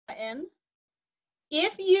button.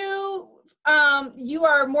 If you, you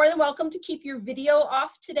are more than welcome to keep your video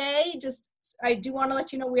off today. I do want to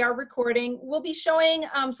let you know we are recording. We'll be showing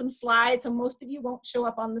some slides, so most of you won't show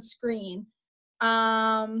up on the screen.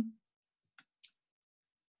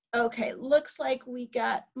 Okay, looks like we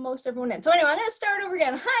got most everyone in. So anyway, I'm gonna start over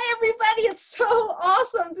again. Hi everybody, it's so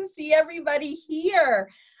awesome to see everybody here.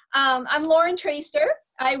 I'm Lauren Traster.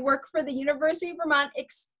 I work for the University of Vermont.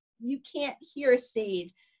 You can't hear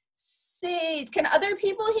Sage. Sage, can other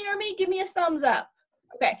people hear me? Give me a thumbs up.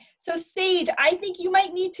 Okay, so Sage, I think you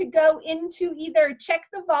might need to go into either check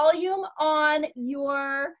the volume on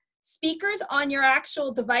your speakers on your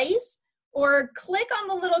actual device, or click on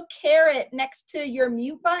the little caret next to your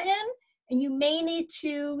mute button, and you may need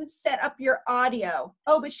to set up your audio.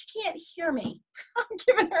 Oh, but she can't hear me. I'm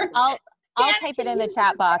giving her. I'll type it in the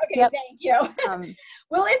chat box. Okay, yep. Thank you.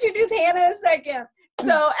 We'll introduce Hannah in a second.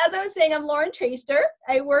 So as I was saying, I'm Lauren Traster.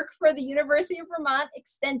 I work for the University of Vermont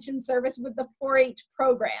Extension Service with the 4-H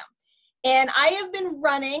program. And I have been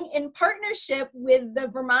running in partnership with the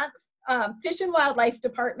Vermont Fish and Wildlife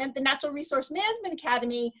Department, the Natural Resource Management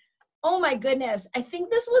Academy. Oh my goodness, I think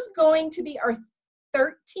this was going to be our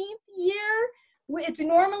 13th year. It's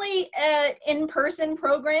normally an in-person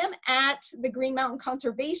program at the Green Mountain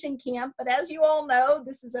Conservation Camp, but as you all know,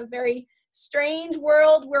 this is a very strange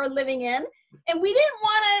world we're living in. And we didn't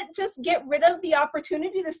want to just get rid of the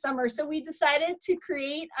opportunity this summer, so we decided to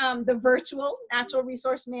create the virtual Natural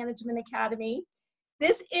Resource Management Academy.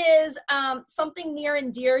 This is something near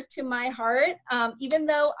and dear to my heart. Even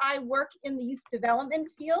though I work in the youth development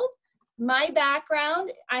field, my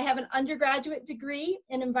background, I have an undergraduate degree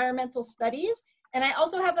in environmental studies, and I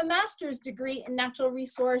also have a master's degree in natural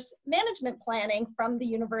resource management planning from the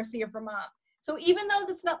University of Vermont. So even though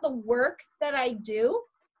that's not the work that I do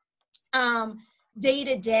day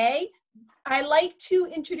to day, I like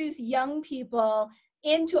to introduce young people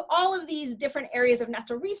into all of these different areas of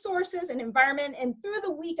natural resources and environment. And through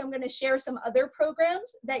the week, I'm going to share some other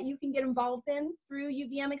programs that you can get involved in through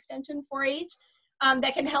UVM Extension 4-H.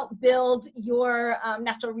 That can help build your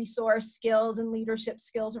natural resource skills and leadership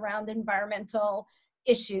skills around environmental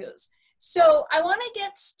issues. So I want to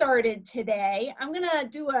get started today. I'm going to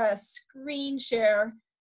do a screen share.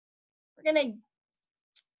 We're going to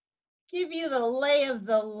give you the lay of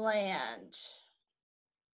the land.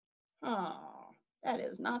 Oh, that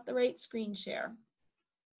is not the right screen share.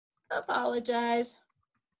 Apologize.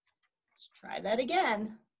 Let's try that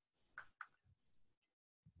again.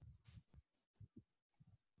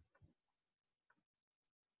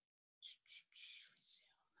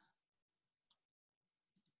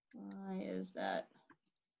 Why is that?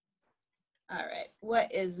 All right,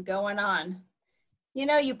 what is going on? You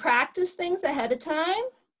know, you practice things ahead of time.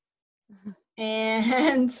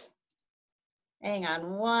 And hang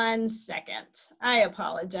on one second. I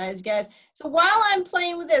apologize, guys. So while I'm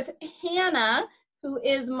playing with this, Hannah, who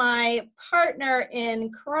is my partner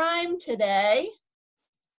in crime today,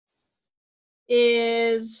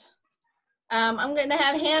 is, I'm going to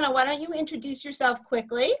have Hannah, why don't you introduce yourself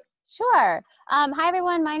quickly? Sure. Hi,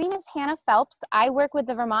 everyone. My name is Hannah Phelps. I work with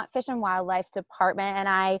the Vermont Fish and Wildlife Department, and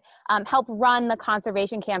I help run the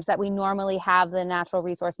conservation camps that we normally have the Natural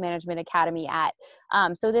Resource Management Academy at.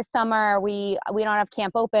 So this summer, we don't have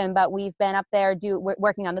camp open, but we've been up there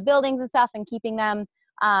working on the buildings and stuff and keeping them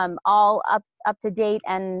all up to date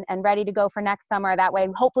and ready to go for next summer. That way,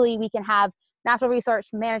 hopefully, we can have Natural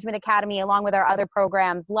Resource Management Academy along with our other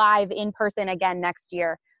programs live in person again next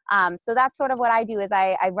year. So that's sort of what I do is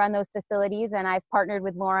I run those facilities, and I've partnered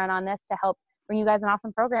with Lauren on this to help bring you guys an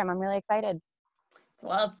awesome program. I'm really excited.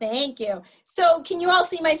 Well, thank you. So can you all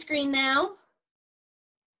see my screen now?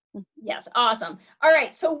 Yes, awesome. All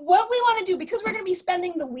right, so what we want to do, because we're going to be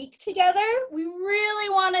spending the week together, we really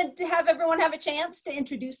wanted to have everyone have a chance to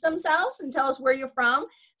introduce themselves and tell us where you're from.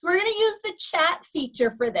 So we're going to use the chat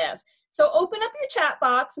feature for this. So open up your chat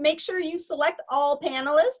box, make sure you select all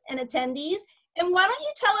panelists and attendees, and why don't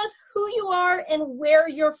you tell us who you are and where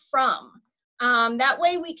you're from? That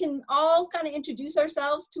way we can all kind of introduce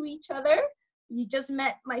ourselves to each other. You just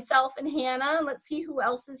met myself and Hannah. Let's see who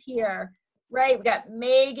else is here. Right, we got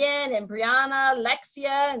Megan and Brianna,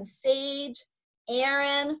 Lexia and Sage,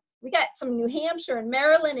 Aaron. We got some New Hampshire and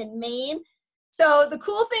Maryland and Maine. So the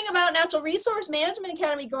cool thing about Natural Resource Management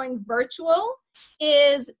Academy going virtual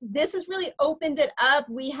is this has really opened it up.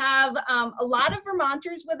 We have a lot of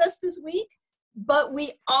Vermonters with us this week, but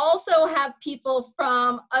we also have people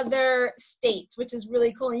from other states, which is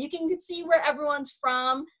really cool. And you can see where everyone's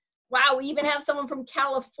from. Wow, we even have someone from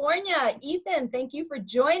California. Ethan, thank you for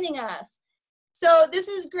joining us. So this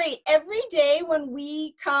is great. Every day when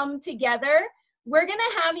we come together, we're going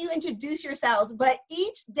to have you introduce yourselves, but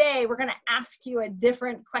each day we're going to ask you a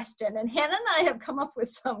different question. And Hannah and I have come up with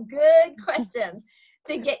some good questions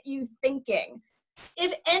to get you thinking.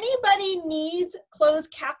 If anybody needs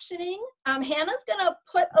closed captioning, Hannah's going to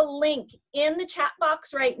put a link in the chat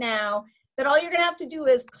box right now that all you're going to have to do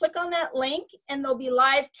is click on that link and there'll be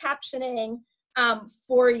live captioning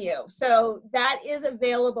for you. So that is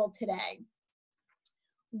available today.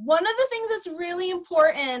 One of the things that's really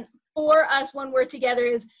important for us when we're together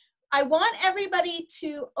is I want everybody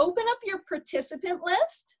to open up your participant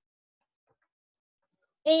list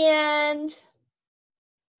and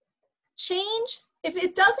change. If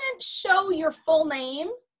it doesn't show your full name,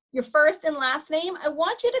 your first and last name, I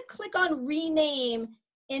want you to click on rename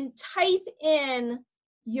and type in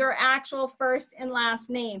your actual first and last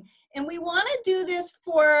name. And we want to do this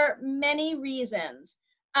for many reasons.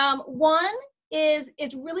 One is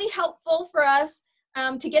it's really helpful for us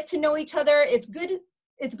to get to know each other. It's good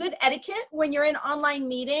etiquette when you're in online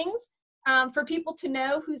meetings for people to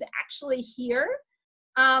know who's actually here.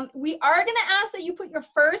 We are going to ask that you put your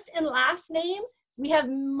first and last name. We have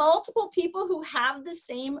multiple people who have the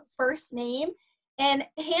same first name, and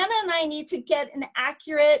Hannah and I need to get an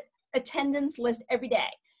accurate attendance list every day.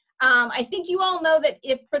 I think you all know that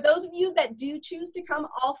if for those of you that do choose to come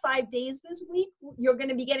all 5 days this week, you're going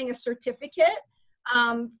to be getting a certificate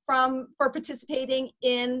for participating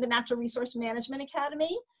in the Natural Resource Management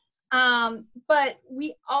Academy. But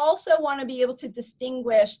we also want to be able to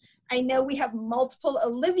distinguish. I know we have multiple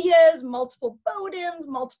Olivias, multiple Bowdens,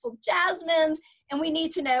 multiple Jasmines, and we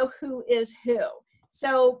need to know who is who.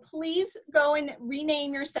 So please go and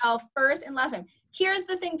rename yourself first and last name. Here's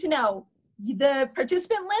the thing to know. The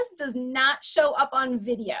participant list does not show up on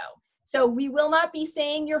video. So we will not be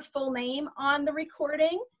saying your full name on the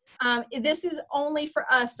recording. This is only for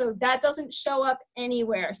us, so that doesn't show up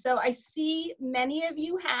anywhere. So I see many of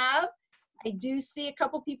you have. I do see a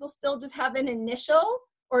couple people still just have an initial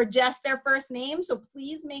or just their first name. So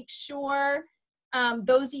please make sure,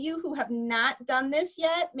 those of you who have not done this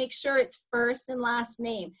yet, make sure it's first and last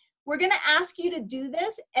name. We're gonna ask you to do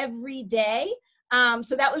this every day.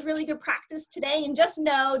 So that was really good practice today. And just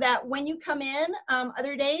know that when you come in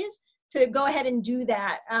other days, to go ahead and do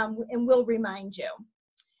that, and we'll remind you.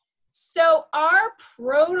 So our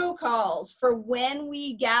protocols for when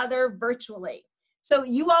we gather virtually. So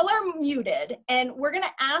you all are muted, and we're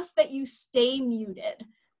gonna ask that you stay muted.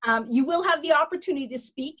 You will have the opportunity to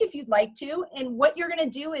speak if you'd like to, and what you're gonna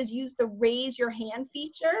do is use the raise your hand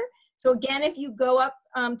feature. So again, if you go up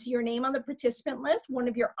to your name on the participant list, one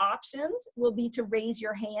of your options will be to raise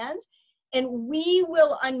your hand, and we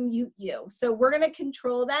will unmute you. So we're gonna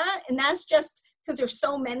control that, and that's just because there's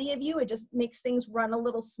so many of you, it just makes things run a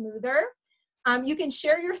little smoother. You can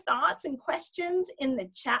share your thoughts and questions in the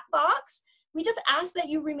chat box. We just ask that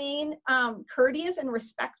you remain courteous and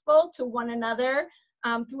respectful to one another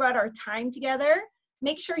throughout our time together.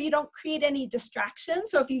 Make sure you don't create any distractions.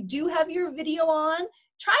 So if you do have your video on,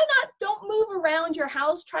 don't move around your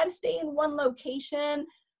house. Try to stay in one location.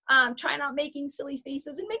 Try not making silly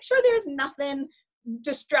faces, and make sure there's nothing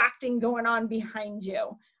distracting going on behind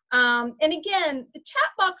you. And again, the chat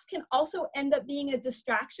box can also end up being a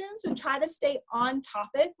distraction, so try to stay on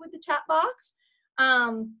topic with the chat box.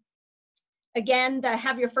 Again,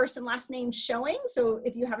 have your first and last name showing, so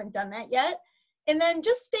if you haven't done that yet. And then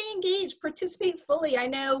just stay engaged, participate fully. I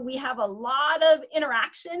know we have a lot of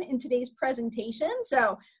interaction in today's presentation,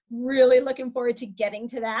 so really looking forward to getting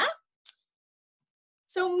to that.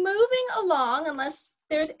 So moving along, unless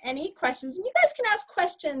there's any questions, and you guys can ask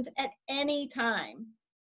questions at any time.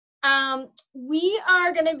 We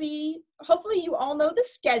are gonna be, hopefully you all know the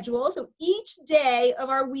schedule. So each day of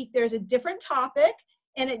our week, there's a different topic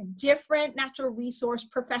and a different natural resource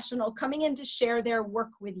professional coming in to share their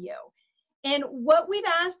work with you. And what we've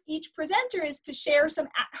asked each presenter is to share some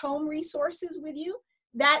at-home resources with you.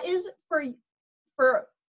 That is for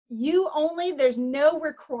you only. There's no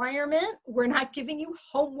requirement. We're not giving you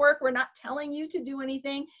homework. We're not telling you to do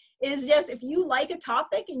anything. It is just if you like a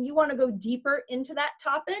topic and you want to go deeper into that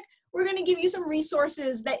topic, we're going to give you some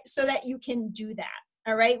resources so that you can do that.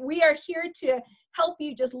 All right. We are here to help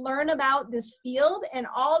you just learn about this field and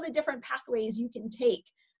all the different pathways you can take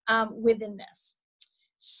within this.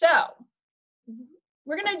 So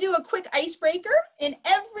we're going to do a quick icebreaker, and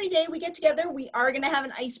every day we get together, we are going to have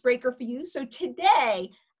an icebreaker for you. So today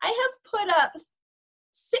I have put up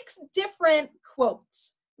 6 different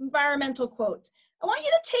quotes, environmental quotes. I want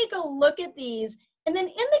you to take a look at these, and then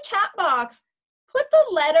in the chat box, put the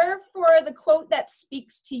letter for the quote that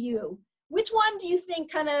speaks to you. Which one do you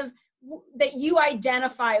think kind of that you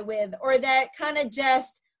identify with, or that kind of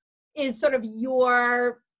just is sort of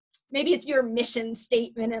your, maybe it's your mission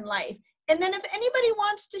statement in life. And then if anybody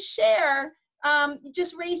wants to share,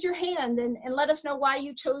 just raise your hand and let us know why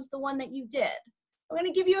you chose the one that you did. I'm going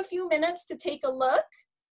to give you a few minutes to take a look.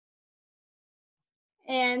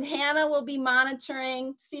 And Hannah will be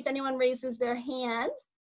monitoring to see if anyone raises their hand.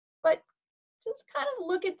 But just kind of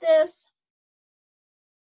look at this.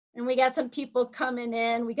 And we got some people coming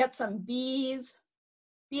in. We got some B's.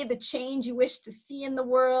 Be the change you wish to see in the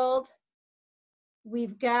world.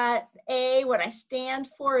 We've got A, what I stand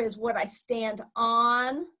for is what I stand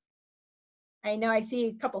on. I know I see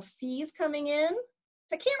a couple C's coming in.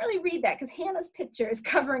 So I can't really read that because Hannah's picture is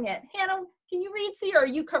covering it. Hannah, can you read C or are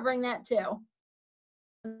you covering that too?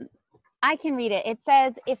 I can read it. It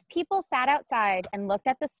says, if people sat outside and looked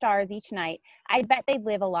at the stars each night, I bet they'd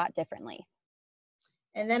live a lot differently.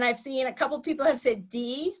 And then I've seen a couple people have said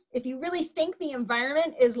D, if you really think the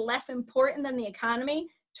environment is less important than the economy,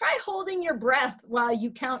 try holding your breath while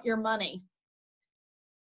you count your money.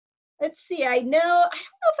 Let's see, I don't know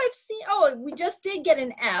if I've seen, oh, we just did get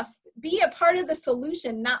an F. Be a part of the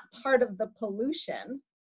solution, not part of the pollution.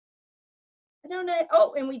 I don't know,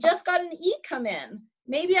 oh, and we just got an E come in.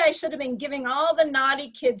 Maybe I should have been giving all the naughty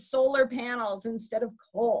kids solar panels instead of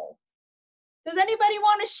coal. Does anybody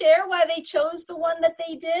want to share why they chose the one that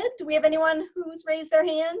they did? Do we have anyone who's raised their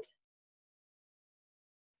hand?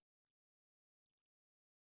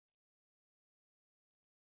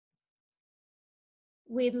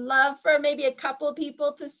 We'd love for maybe a couple of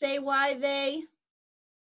people to say why they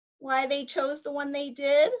chose the one they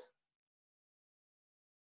did.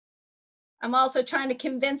 I'm also trying to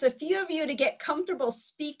convince a few of you to get comfortable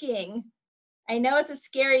speaking. I know it's a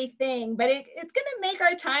scary thing, but it's going to make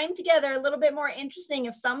our time together a little bit more interesting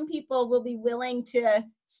if some people will be willing to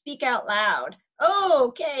speak out loud. Oh,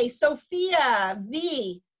 okay, Sophia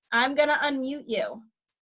V, I'm going to unmute you.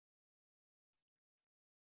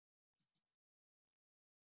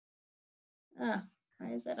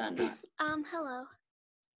 Why is that on? Hello.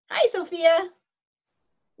 Hi, Sophia.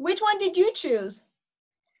 Which one did you choose?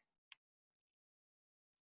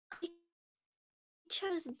 I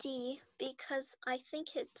chose D because I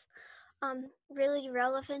think it's really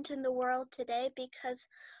relevant in the world today because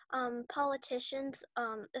politicians,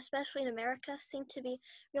 especially in America, seem to be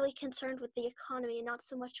really concerned with the economy and not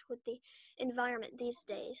so much with the environment these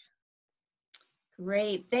days.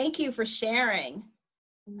 Great, thank you for sharing.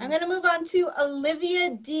 I'm going to move on to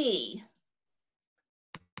Olivia D.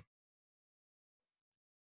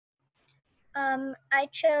 I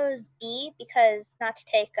chose B because, not to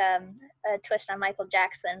take a twist on Michael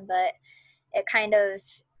Jackson, but it kind of,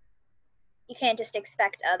 you can't just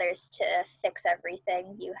expect others to fix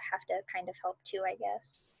everything. You have to kind of help too, I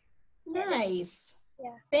guess. Nice.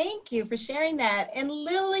 Yeah. Thank you for sharing that. And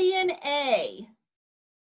Lillian A.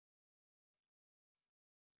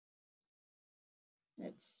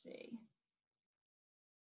 Let's see.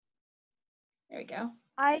 There we go.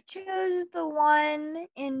 I chose the one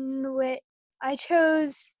in which I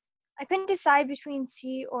couldn't decide between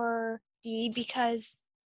C or D because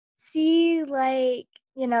C, like,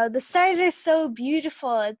 you know, the stars are so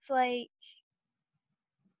beautiful. It's like,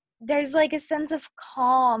 there's like a sense of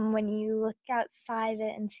calm when you look outside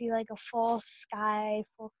it and see like a full sky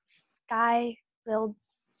filled,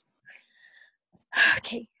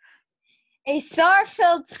 okay, a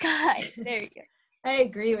star-filled sky. There you go. I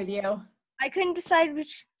agree with you. I couldn't decide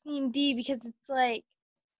between D because it's like,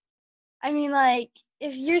 I mean, like,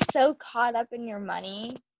 if you're so caught up in your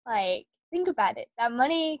money, like, think about it. That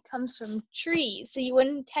money comes from trees, so you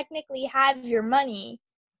wouldn't technically have your money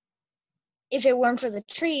if it weren't for the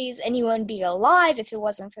trees, and you wouldn't be alive if it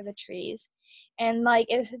wasn't for the trees. And, like,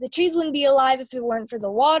 if the trees wouldn't be alive if it weren't for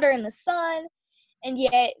the water and the sun, and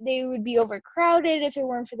yet they would be overcrowded if it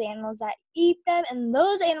weren't for the animals that eat them, and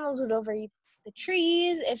those animals would overeat the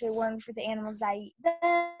trees if it weren't for the animals that eat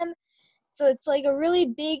them. So it's like a really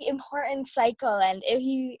big important cycle, and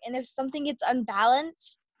if something gets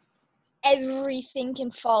unbalanced, everything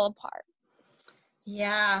can fall apart.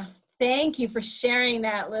 Yeah, thank you for sharing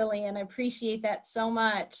that, Lillian. I appreciate that so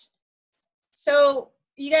much. So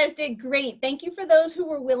you guys did great. Thank you for those who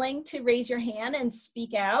were willing to raise your hand and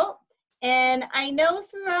speak out. And I know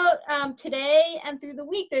throughout today and through the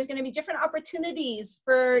week, there's going to be different opportunities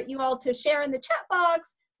for you all to share in the chat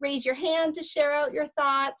box, raise your hand to share out your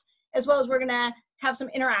thoughts, as well as we're going to have some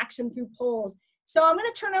interaction through polls. So I'm going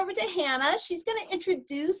to turn over to Hannah. She's going to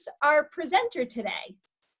introduce our presenter today.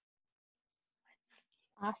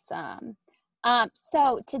 Awesome.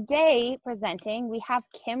 So today presenting, we have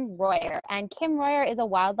Kim Royar, and Kim Royar is a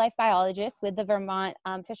wildlife biologist with the Vermont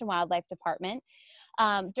Fish and Wildlife Department.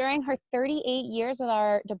 During her 38 years with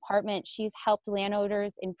our department, she's helped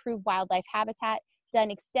landowners improve wildlife habitat, done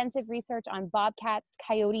extensive research on bobcats,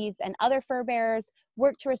 coyotes, and other fur bearers,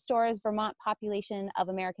 worked to restore Vermont population of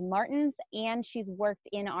American martens, and she's worked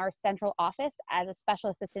in our central office as a special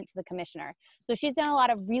assistant to the commissioner. So she's done a lot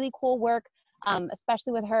of really cool work,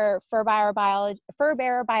 especially with her fur bearer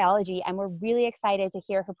biology, and we're really excited to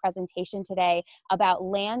hear her presentation today about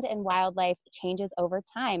land and wildlife changes over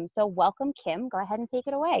time. So welcome, Kim. Go ahead and take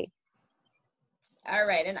it away. All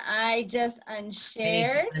right, and I just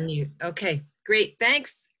unshared. Unmute. Okay, great.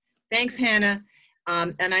 Thanks. Thanks, Hannah.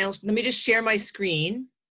 And let me just share my screen.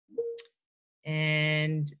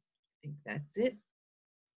 And I think that's it.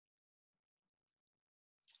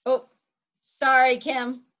 Oh, sorry,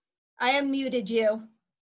 Kim. I unmuted you.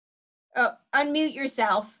 Oh, unmute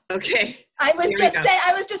yourself. Okay. I was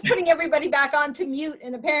just putting everybody back onto mute,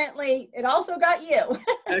 and apparently it also got you.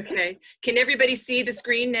 Okay. Can everybody see the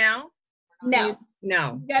screen now? No.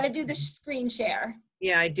 No. You got to do the screen share.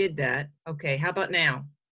 Yeah, I did that. Okay. How about now?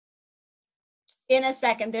 In a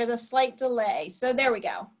second. There's a slight delay. So there we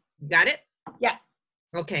go. Got it? Yeah.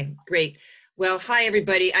 Okay, great. Well, hi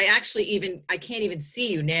everybody. I can't even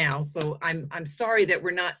see you now. So I'm sorry that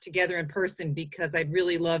we're not together in person, because I'd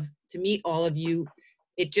really love to meet all of you.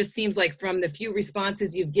 It just seems like from the few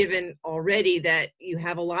responses you've given already that you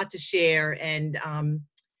have a lot to share, and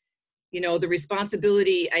you know, the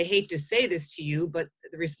responsibility, I hate to say this to you, but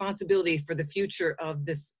the responsibility for the future of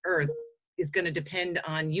this earth is going to depend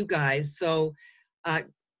on you guys. So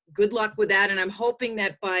good luck with that. And I'm hoping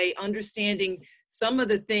that by understanding some of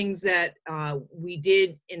the things that we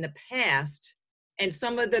did in the past, and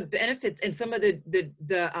some of the benefits and some of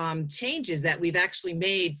the changes that we've actually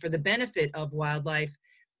made for the benefit of wildlife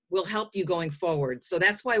will help you going forward. So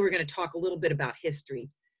that's why we're going to talk a little bit about history.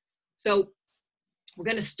 So we're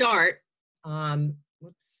going to start,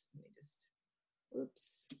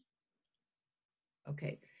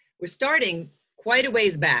 Okay, we're starting quite a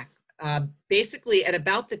ways back, basically at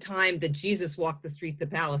about the time that Jesus walked the streets of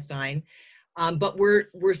Palestine. But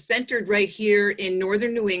we're centered right here in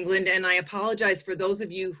northern New England, and I apologize for those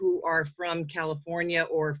of you who are from California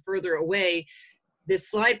or further away. This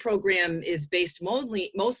slide program is based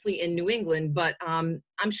mostly in New England, but I'm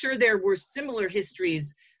sure there were similar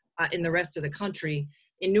histories in the rest of the country.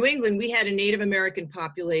 In New England, we had a Native American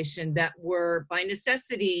population that were, by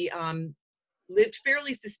necessity, lived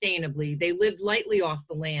fairly sustainably. They lived lightly off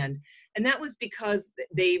the land, and that was because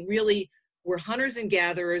they really were hunters and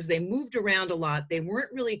gatherers. They moved around a lot. They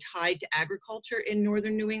weren't really tied to agriculture in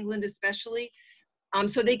northern New England especially,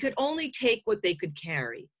 so they could only take what they could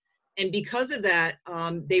carry. And because of that,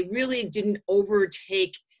 they really didn't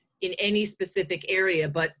overtake in any specific area,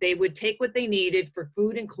 but they would take what they needed for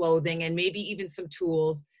food and clothing and maybe even some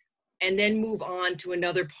tools, and then move on to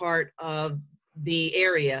another part of the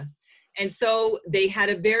area. And so they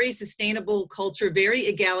had a very sustainable culture, very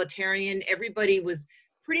egalitarian. Everybody was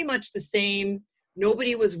pretty much the same.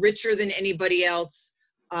 Nobody was richer than anybody else.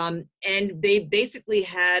 And they basically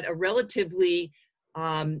had a relatively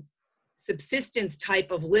subsistence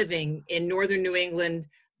type of living in northern New England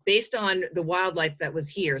based on the wildlife that was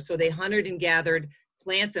here. So they hunted and gathered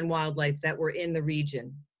plants and wildlife that were in the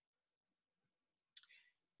region.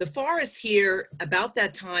 The forests here about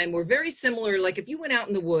that time were very similar. Like if you went out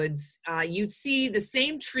in the woods, you'd see the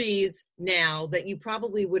same trees now that you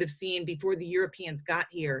probably would have seen before the Europeans got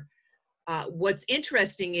here. What's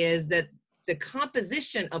interesting is that the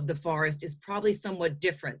composition of the forest is probably somewhat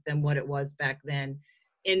different than what it was back then,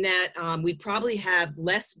 in that we probably have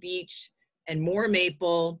less beech and more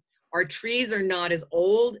maple. Our trees are not as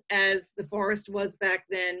old as the forest was back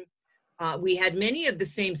then. We had many of the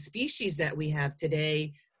same species that we have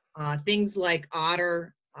today, things like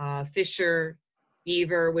otter, fisher,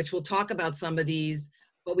 beaver, which we'll talk about some of these,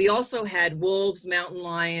 but we also had wolves, mountain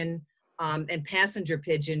lion, and passenger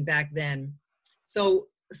pigeon back then. So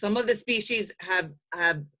some of the species have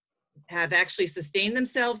actually sustained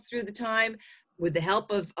themselves through the time with the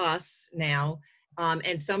help of us now,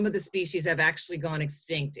 and some of the species have actually gone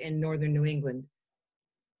extinct in northern New England.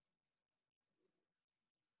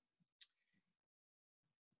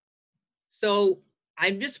 So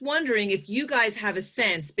I'm just wondering if you guys have a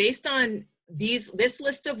sense, based on this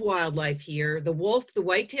list of wildlife here, the wolf, the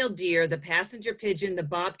white-tailed deer, the passenger pigeon, the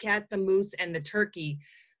bobcat, the moose, and the turkey,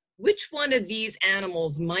 which one of these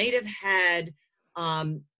animals might have had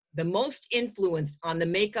the most influence on the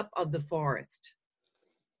makeup of the forest?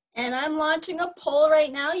 And I'm launching a poll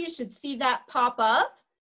right now. You should see that pop up.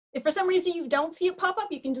 If for some reason you don't see it pop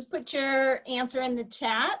up, you can just put your answer in the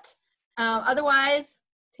chat. Otherwise,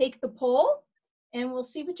 take the poll and we'll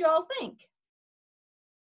see what you all think.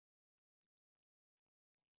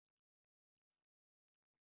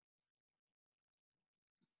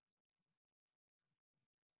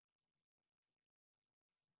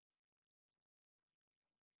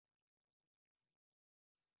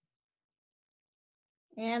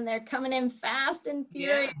 And they're coming in fast and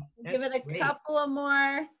furious. Yeah, Give it that's a great. couple of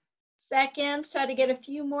more seconds. Try to get a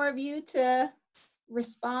few more of you to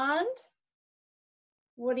respond.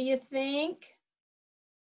 What do you think?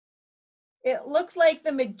 It looks like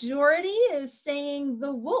the majority is saying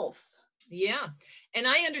the wolf. Yeah, and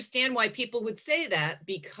I understand why people would say that,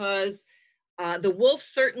 because the wolf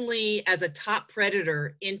certainly, as a top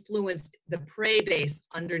predator, influenced the prey base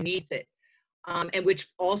underneath it, and which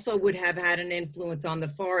also would have had an influence on the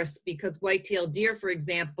forest, because white-tailed deer, for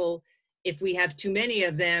example, if we have too many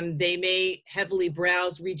of them, they may heavily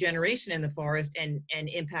browse regeneration in the forest and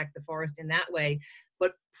impact the forest in that way.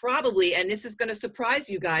 But probably, and this is going to surprise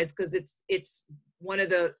you guys because it's one of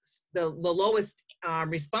the lowest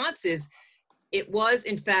responses, it was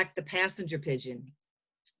in fact the passenger pigeon,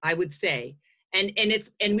 I would say. And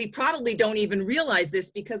we probably don't even realize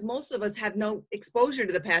this because most of us have no exposure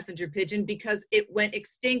to the passenger pigeon because it went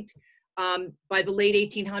extinct by the late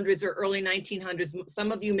 1800s or early 1900s.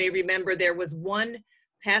 Some of you may remember there was one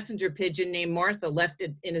passenger pigeon named Martha left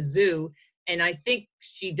in a zoo, and I think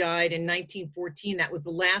she died in 1914. That was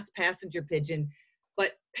the last passenger pigeon.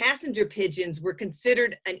 But passenger pigeons were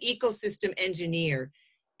considered an ecosystem engineer,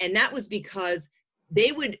 and that was because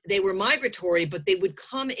they were migratory, but they would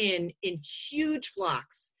come in huge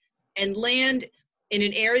flocks and land in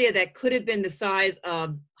an area that could have been the size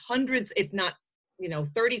of hundreds, if not,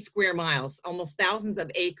 30 square miles, almost thousands of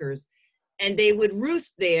acres. And they would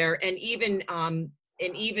roost there and even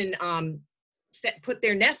put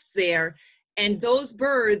their nests there. And those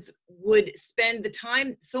birds would spend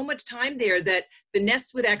so much time there that the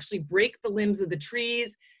nests would actually break the limbs of the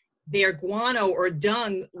trees. Their guano or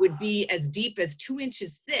dung would be as deep as 2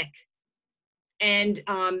 inches thick. And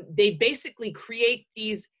they basically create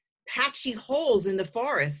these patchy holes in the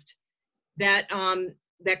forest that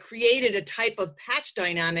created a type of patch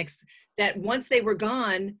dynamics that once they were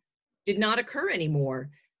gone did not occur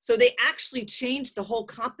anymore. So they actually changed the whole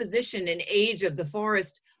composition and age of the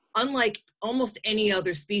forest, unlike almost any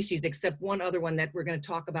other species, except one other one that we're going to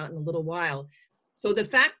talk about in a little while. So the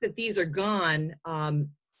fact that these are gone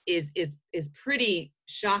is pretty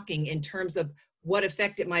shocking in terms of what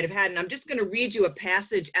effect it might have had. And I'm just going to read you a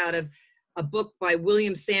passage out of a book by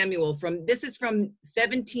William Samuel this is from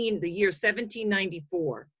the year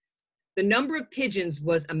 1794. The number of pigeons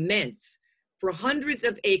was immense. For hundreds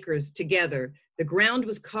of acres together, the ground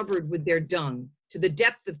was covered with their dung to the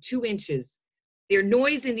depth of 2 inches. Their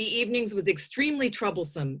noise in the evenings was extremely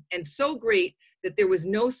troublesome and so great that there was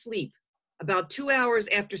no sleep. About 2 hours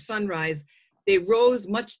after sunrise, they rose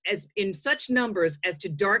in such numbers as to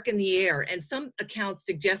darken the air. And some accounts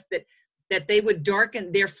suggest that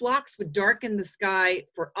their flocks would darken the sky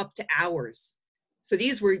for up to hours. So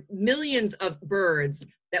these were millions of birds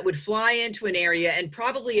that would fly into an area, and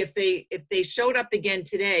probably if they showed up again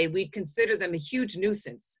today, we'd consider them a huge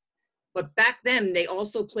nuisance. But back then, they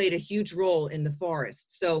also played a huge role in the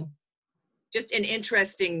forest. So just an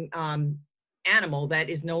interesting animal that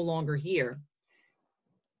is no longer here.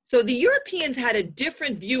 So the Europeans had a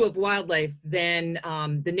different view of wildlife than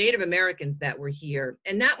the Native Americans that were here.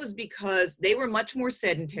 And that was because they were much more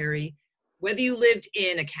sedentary. Whether you lived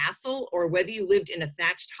in a castle or whether you lived in a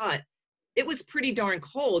thatched hut, it was pretty darn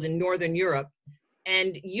cold in Northern Europe.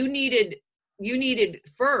 And you needed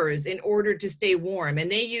furs in order to stay warm.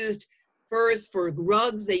 And they used furs for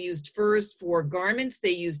rugs, they used furs for garments,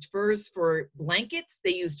 they used furs for blankets,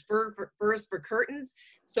 they used furs for curtains.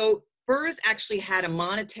 So furs actually had a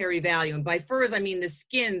monetary value. And by furs, I mean the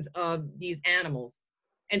skins of these animals.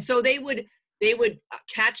 And so they would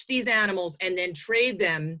catch these animals and then trade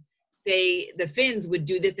them. Say the Finns would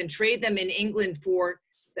do this and trade them in England for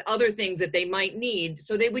the other things that they might need.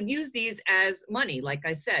 So they would use these as money, like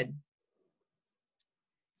I said.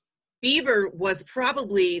 Beaver was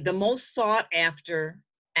probably the most sought after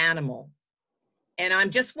animal. And I'm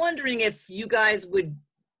just wondering if you guys would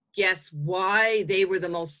guess why they were the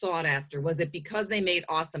most sought after. Was it because they made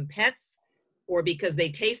awesome pets, or because they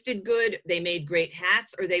tasted good, they made great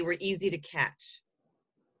hats, or they were easy to catch?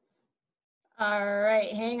 All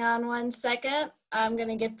right, hang on one second. I'm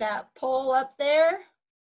gonna get that poll up there.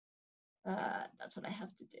 That's what I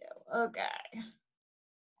have to do. Okay.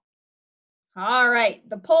 All right,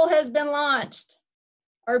 the poll has been launched.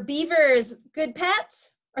 Are beavers good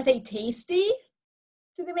pets? Are they tasty?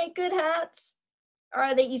 Do they make good hats? Or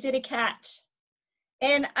are they easy to catch?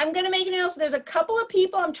 And I'm gonna make an announcement. There's a couple of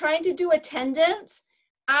people, I'm trying to do attendance.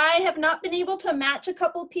 I have not been able to match a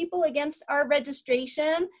couple of people against our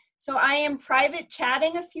registration. So I am private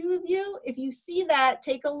chatting a few of you. If you see that,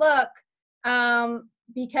 take a look,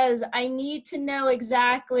 because I need to know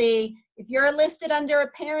exactly if you're listed under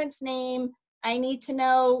a parent's name, I need to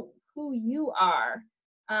know who you are.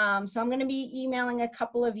 So I'm going to be emailing a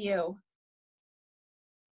couple of you.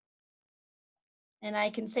 And I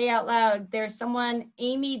can say out loud, there's someone,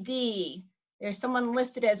 Amy D. There's someone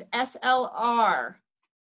listed as SLR.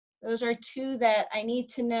 Those are two that I need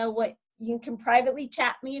to know what. You can privately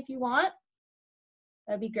chat me if you want.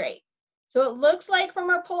 That'd be great. So it looks like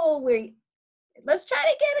from our poll, let's try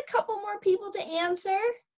to get a couple more people to answer.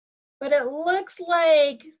 But it looks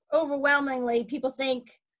like overwhelmingly people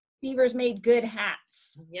think beavers made good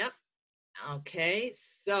hats. Yep. Okay,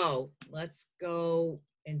 so let's go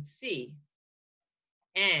and see.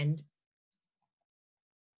 And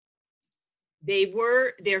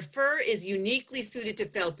their fur is uniquely suited to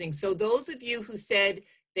felting. So those of you who said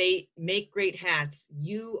they make great hats,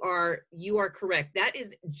 you are correct. That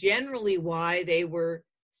is generally why they were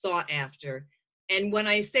sought after. And when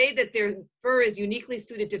I say that their fur is uniquely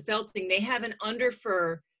suited to felting, they have an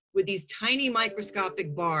underfur with these tiny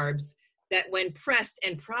microscopic barbs that when pressed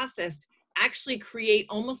and processed actually create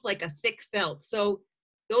almost like a thick felt. So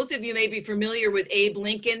those of you may be familiar with Abe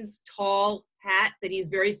Lincoln's tall hat that he's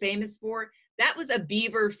very famous for. That was a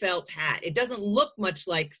beaver felt hat. It doesn't look much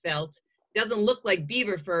like felt, doesn't look like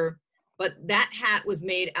beaver fur, but that hat was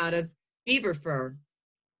made out of beaver fur.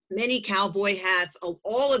 Many cowboy hats,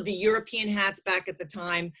 all of the European hats back at the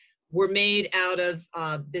time were made out of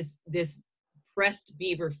this pressed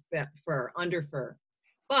beaver fur, underfur.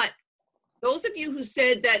 But those of you who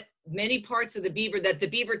said that many parts of the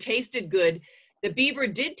beaver tasted good, the beaver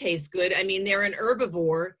did taste good. I mean, they're an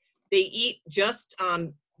herbivore. They eat just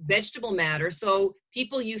vegetable matter. So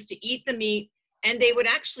people used to eat the meat, and they would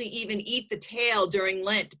actually even eat the tail during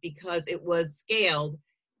Lent because it was scaled.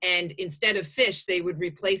 And instead of fish, they would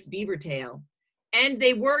replace beaver tail. And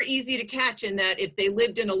they were easy to catch in that if they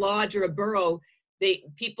lived in a lodge or a burrow,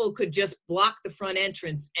 people could just block the front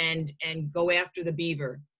entrance and go after the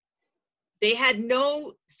beaver. They had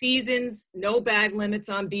no seasons, no bag limits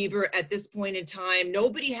on beaver at this point in time.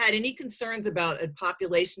 Nobody had any concerns about a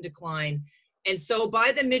population decline. And so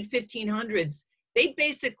by the mid-1500s, they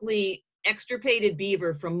basically extirpated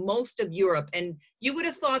beaver from most of Europe. And you would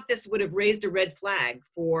have thought this would have raised a red flag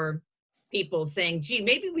for people saying, gee,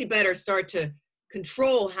 maybe we better start to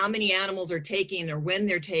control how many animals are taken or when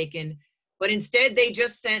they're taken. But instead, they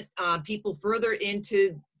just sent people further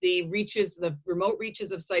into the remote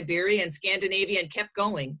reaches of Siberia and Scandinavia and kept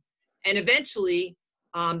going. And eventually,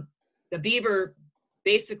 the beaver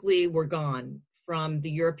basically were gone from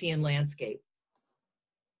the European landscape.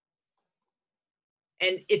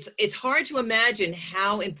 And it's hard to imagine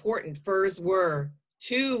how important furs were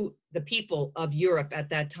to the people of Europe at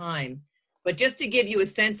that time. But just to give you a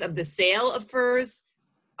sense of the sale of furs,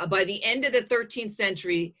 by the end of the 13th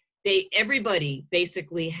century, everybody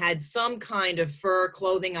basically had some kind of fur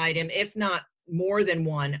clothing item, if not more than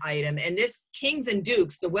one item. And this kings and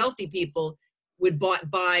dukes, the wealthy people, would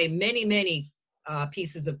buy many, many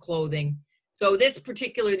pieces of clothing. So these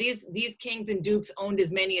kings and dukes owned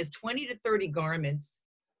as many as 20 to 30 garments.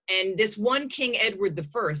 And this one king, Edward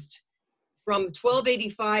I, from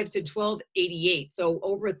 1285 to 1288, so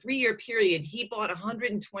over a 3-year period, he bought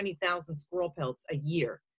 120,000 squirrel pelts a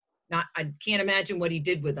year. I can't imagine what he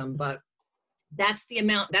did with them, but that's the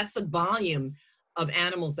amount, that's the volume of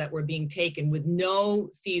animals that were being taken with no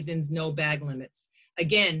seasons, no bag limits.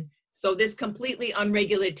 Again, so this completely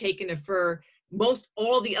unregulated taking of fur,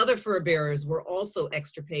 all the other fur bearers were also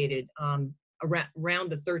extirpated around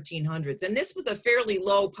the 1300s. And this was a fairly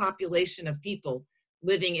low population of people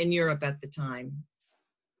living in Europe at the time.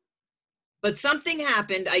 But something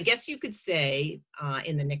happened, I guess you could say,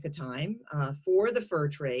 in the nick of time for the fur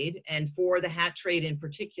trade and for the hat trade in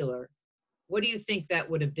particular. What do you think that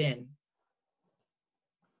would have been?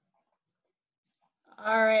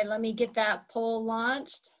 All right, let me get that poll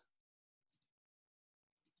launched.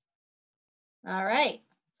 All right,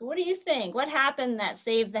 so what do you think? What happened that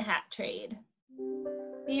saved the hat trade?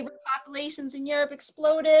 Beaver populations in Europe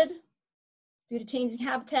exploded due to changing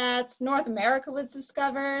habitats. North America was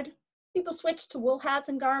discovered. People switched to wool hats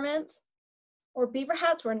and garments, or beaver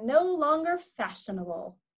hats were no longer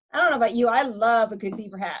fashionable. I don't know about you, I love a good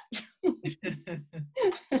beaver hat.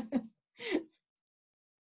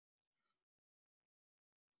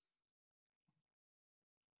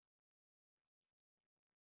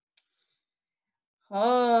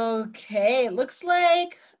 Okay, looks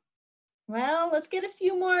like, well, let's get a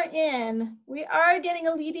few more in. We are getting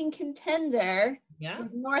a leading contender. Yeah.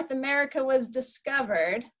 North America was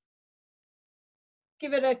discovered.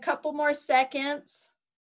 Give it a couple more seconds,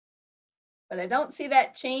 but I don't see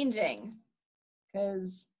that changing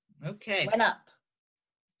because okay, it went up.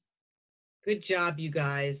 Good job, you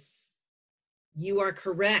guys. you are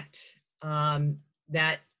correct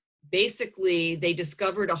that basically they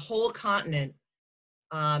discovered a whole continent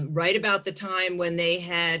right about the time when they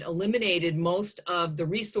had eliminated most of the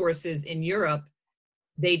resources in Europe.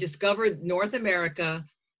 They discovered North America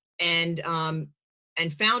and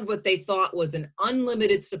found what they thought was an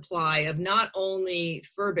unlimited supply of not only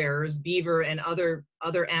fur bearers, beaver and other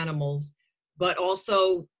animals, but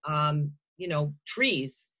also, you know,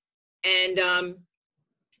 trees. And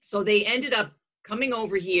so they ended up coming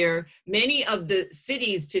over here. Many of the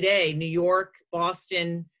cities today, New York,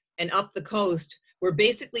 Boston, and up the coast, were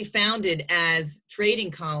basically founded as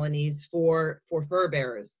trading colonies for fur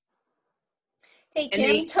bearers. Hey,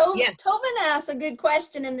 And Kim, yes. Tobin asked a good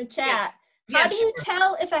question in the chat. Yeah, How do you sure.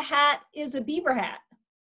 tell if a hat is a beaver hat?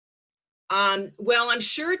 Well, I'm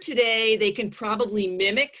sure today they can probably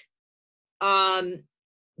mimic the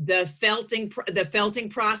felting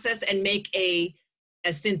process and make a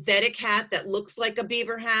synthetic hat that looks like a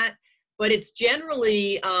beaver hat. But it's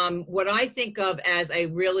generally what I think of as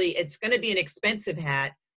it's going to be an expensive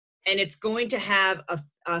hat, and it's going to have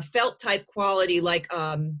a felt type quality it'll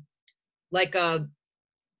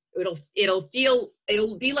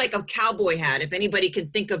be like a cowboy hat. If anybody can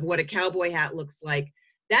think of what a cowboy hat looks like,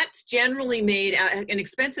 that's generally made an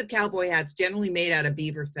expensive cowboy hat's generally made out of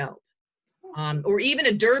beaver felt, or even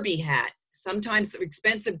a derby hat. Sometimes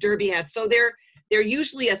expensive derby hats. So they're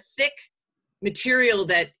usually a thick material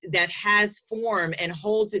that has form and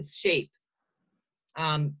holds its shape.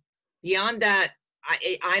 Beyond that,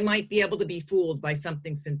 I might be able to be fooled by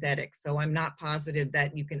something synthetic. So I'm not positive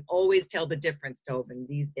that you can always tell the difference, Tovin,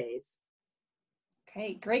 these days.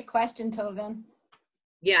 Okay, great question, Tovin.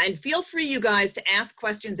 Yeah, and feel free, you guys, to ask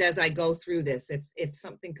questions as I go through this if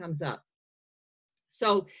something comes up.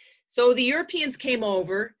 So the Europeans came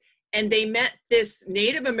over and they met this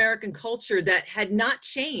Native American culture that had not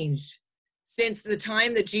changed since the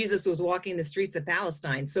time that Jesus was walking the streets of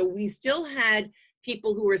Palestine. So we still had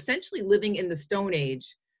people who were essentially living in the Stone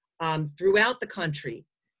Age throughout the country.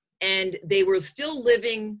 And they were still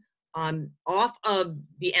living off of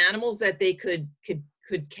the animals that they could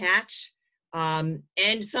catch.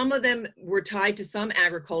 And some of them were tied to some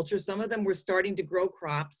agriculture. Some of them were starting to grow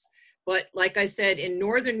crops. But like I said, in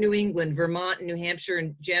northern New England, Vermont, and New Hampshire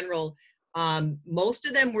in general, most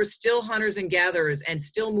of them were still hunters and gatherers and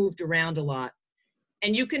still moved around a lot.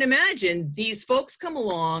 And you can imagine these folks come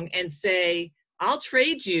along and say, I'll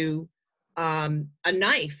trade you a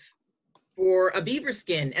knife for a beaver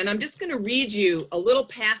skin. And I'm just going to read you a little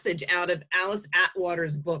passage out of Alice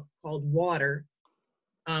Atwater's book called Water,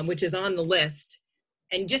 which is on the list.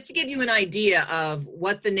 And just to give you an idea of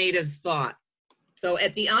what the natives thought. So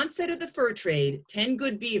at the onset of the fur trade, 10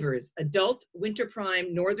 good beavers, adult winter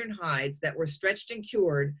prime northern hides that were stretched and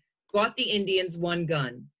cured, bought the Indians 1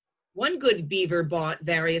 gun. 1 good beaver bought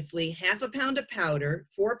variously 1/2 pound of powder,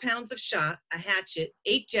 4 pounds of shot, a hatchet,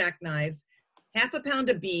 8 jackknives, 1/2 pound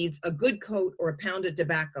of beads, a good coat, or a pound of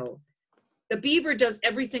tobacco. The beaver does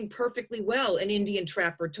everything perfectly well, an Indian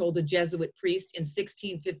trapper told a Jesuit priest in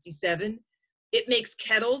 1657. It makes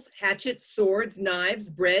kettles, hatchets, swords,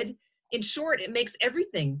 knives, bread. In short, it makes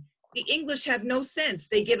everything. The English have no sense.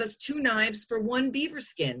 They give us 2 knives for 1 beaver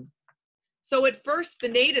skin. So at first the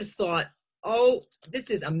natives thought, oh, this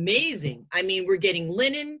is amazing. I mean, we're getting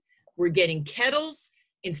linen, we're getting kettles.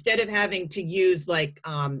 Instead of having to use like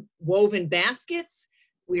woven baskets,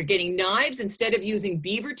 we're getting knives instead of using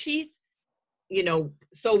beaver teeth. You know,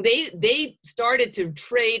 so they started to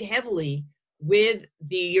trade heavily with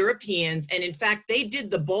the Europeans. And in fact, they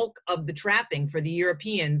did the bulk of the trapping for the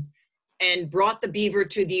Europeans and brought the beaver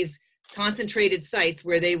to these concentrated sites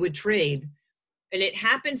where they would trade. And it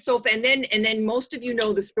happened so fast. And then most of you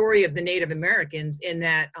know the story of the Native Americans in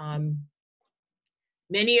that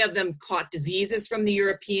many of them caught diseases from the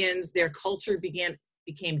Europeans. Their culture became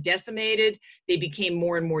decimated. They became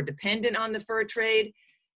more and more dependent on the fur trade.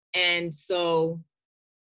 And so,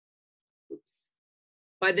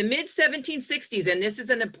 by the mid-1760s, and this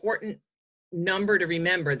is an important number to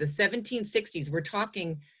remember, the 1760s, we're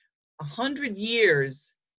talking 100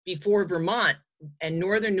 years before Vermont and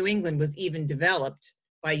northern New England was even developed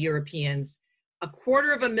by Europeans.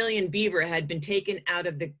 250,000 beaver had been taken out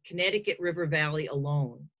of the Connecticut River Valley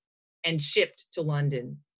alone and shipped to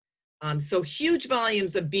London. So huge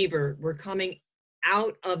volumes of beaver were coming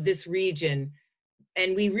out of this region,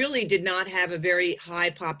 and we really did not have a very high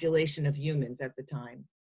population of humans at the time.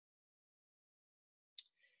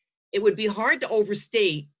 It would be hard to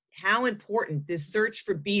overstate how important this search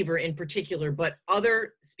for beaver in particular, but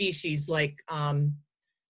other species like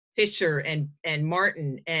fisher and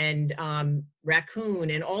marten and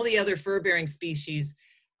raccoon and all the other fur-bearing species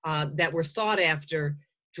that were sought after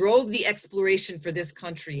drove the exploration for this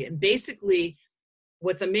country. And basically,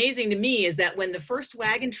 what's amazing to me is that when the first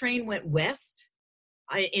wagon train went west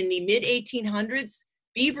in the mid-1800s,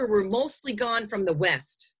 beaver were mostly gone from the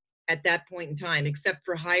west at that point in time, except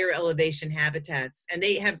for higher elevation habitats. And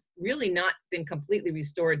they have really not been completely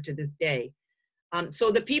restored to this day.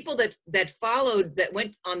 So the people that followed, that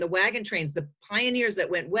went on the wagon trains, the pioneers that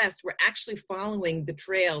went west, were actually following the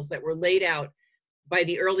trails that were laid out by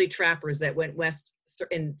the early trappers that went west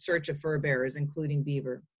in search of fur bearers, including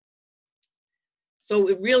beaver. So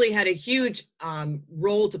it really had a huge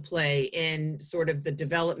role to play in sort of the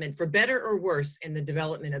development, for better or worse, in the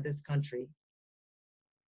development of this country.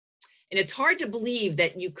 And it's hard to believe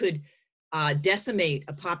that you could decimate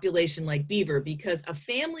a population like beaver, because a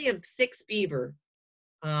family of 6 beaver,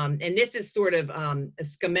 and this is sort of a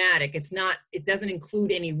schematic, it doesn't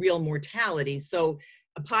include any real mortality, so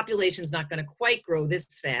a population is not going to quite grow this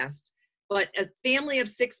fast, but a family of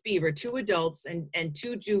 6 beaver, 2 adults and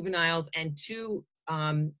 2 juveniles and 2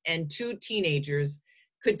 teenagers,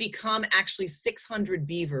 could become actually 600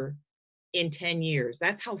 beaver in 10 years.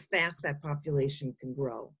 That's how fast that population can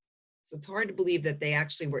grow. So it's hard to believe that they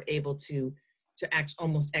actually were able to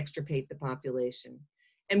almost extirpate the population.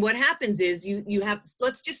 And what happens is you have,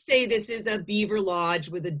 let's just say this is a beaver lodge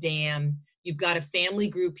with a dam. You've got a family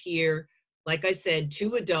group here. Like I said,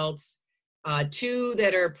 2 adults, 2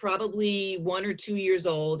 that are probably 1 or 2 years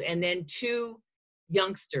old, and then 2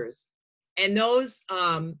 youngsters. And those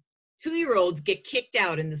 2-year-olds get kicked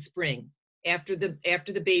out in the spring after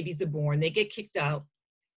the babies are born. They get kicked out,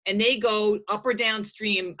 and they go up or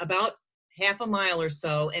downstream about half a mile or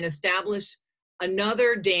so and establish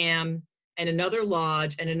another dam and another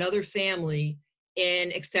lodge and another family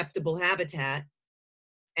in acceptable habitat.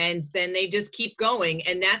 And then they just keep going.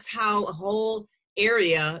 And that's how a whole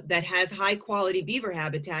area that has high quality beaver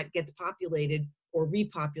habitat gets populated or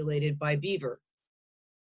repopulated by beaver.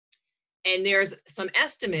 And there's some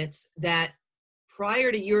estimates that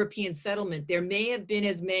prior to European settlement, there may have been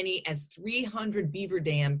as many as 300 beaver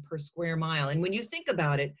dam per square mile. And when you think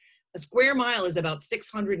about it, a square mile is about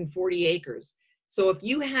 640 acres. So if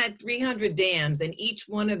you had 300 dams and each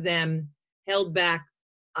one of them held back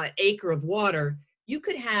an acre of water, you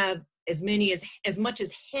could have as much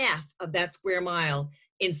as half of that square mile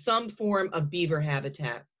in some form of beaver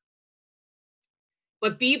habitat.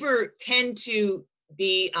 But beaver tend to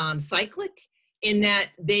be cyclic, in that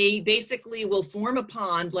they basically will form a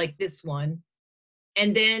pond like this one,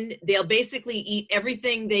 and then they'll basically eat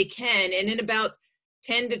everything they can. And in about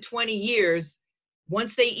 10 to 20 years,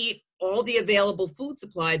 once they eat all the available food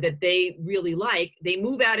supply that they really like, they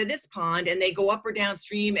move out of this pond and they go up or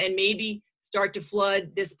downstream and maybe start to flood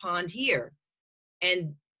this pond here.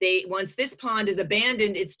 And once this pond is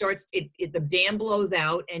abandoned, the dam blows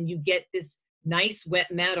out and you get this nice wet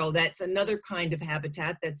meadow. That's another kind of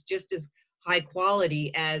habitat that's just as high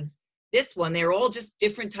quality as this one. They're all just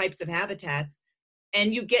different types of habitats,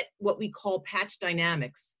 and you get what we call patch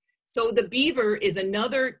dynamics. So the beaver is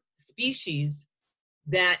another species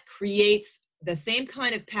that creates the same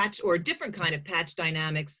kind of patch or a different kind of patch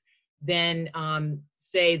dynamics than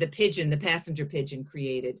say the passenger pigeon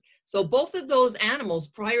created. So both of those animals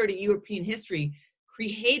prior to European history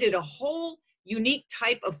created a whole unique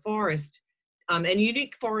type of forest, and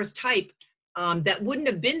unique forest type that wouldn't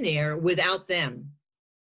have been there without them.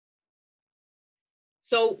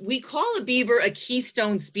 So we call a beaver a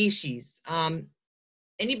keystone species.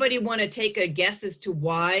 Anybody want to take a guess as to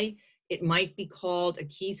why it might be called a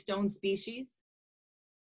keystone species?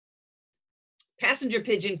 Passenger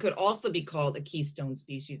pigeon could also be called a keystone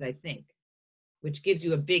species, I think, which gives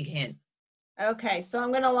you a big hint. Okay, so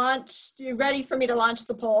I'm going to launch. You ready for me to launch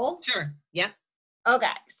the poll? Sure. Yep. Okay,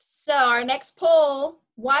 so our next poll: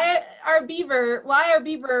 why are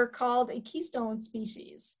beaver called a keystone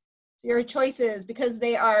species? So your choice is because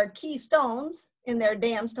they are keystones in their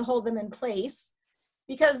dams to hold them in place,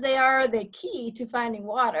 because they are the key to finding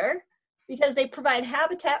water, because they provide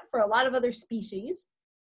habitat for a lot of other species,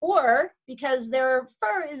 or because their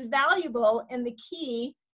fur is valuable and the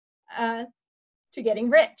key to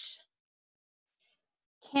getting rich.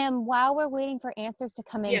 Kim, while we're waiting for answers to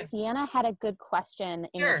come in, Sienna had a good question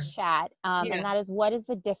in the chat, and that is, what is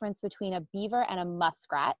the difference between a beaver and a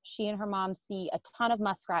muskrat? She and her mom see a ton of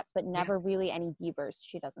muskrats, but never really any beavers,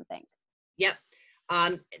 she doesn't think. Yep.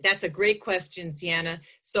 That's a great question, Sienna.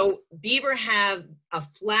 So beaver have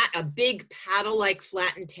a big paddle-like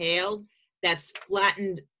flattened tail that's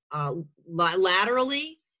flattened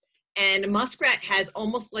laterally, and a muskrat has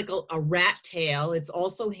almost like a rat tail. It's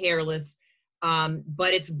also hairless,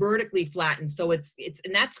 but it's vertically flattened. So and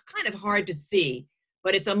that's kind of hard to see.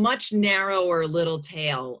 but it's a much narrower little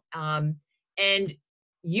tail. And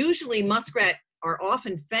usually muskrat are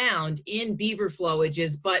often found in beaver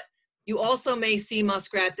flowages, but you also may see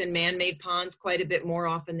muskrats in man-made ponds quite a bit more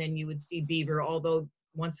often than you would see beaver, although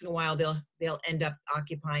once in a while they'll end up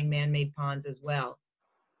occupying man-made ponds as well.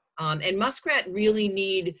 And muskrat really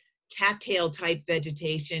need cattail type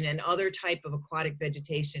vegetation and other type of aquatic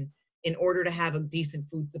vegetation in order to have a decent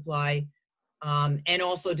food supply. And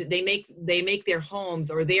also they make their homes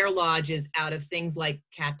or their lodges out of things like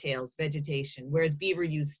cattails, vegetation, whereas beaver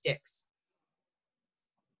use sticks.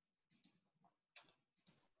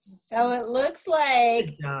 So it looks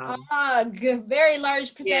like very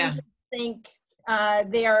large percentage think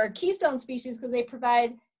they are keystone species because they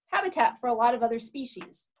provide habitat for a lot of other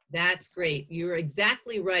species. That's great. You're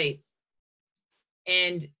exactly right.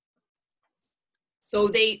 And so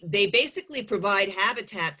they basically provide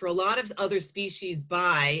habitat for a lot of other species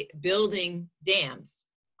by building dams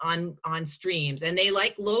on streams. And they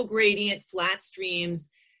like low gradient, flat streams.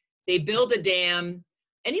 They build a dam.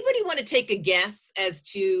 Anybody want to take a guess as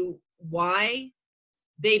to why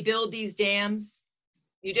they build these dams?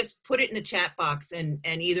 You just put it in the chat box and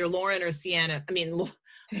either Lauren or Sienna,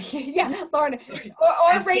 yeah, Lauren,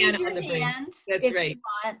 or raise your hand. That's right.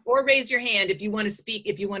 Or raise your hand if you want to speak,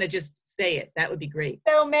 if you want to just say it. That would be great.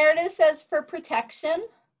 So Meredith says for protection.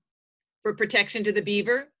 For protection to the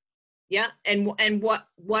beaver? Yeah, and what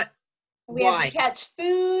we why? Have to catch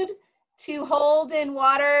food, to hold in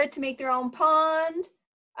water, to make their own pond,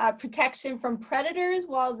 protection from predators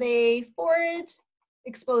while they forage,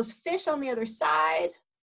 expose fish on the other side.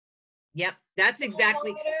 Yep, that's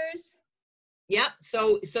exactly. Yep,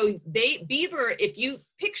 so beaver, if you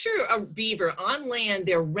picture a beaver on land,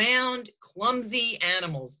 they're round, clumsy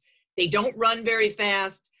animals. They don't run very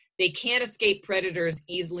fast. They can't escape predators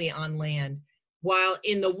easily on land. While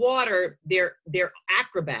in the water, they're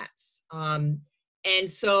acrobats. And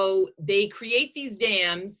so they create these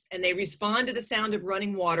dams and they respond to the sound of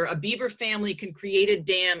running water. A beaver family can create a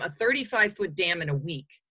dam, a 35-foot dam in a week.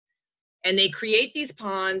 And they create these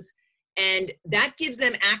ponds, and that gives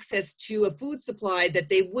them access to a food supply that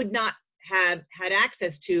they would not have had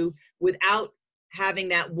access to without having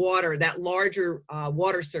that water, that larger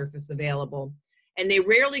water surface available. And they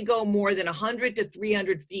rarely go more than 100 to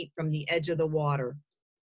 300 feet from the edge of the water.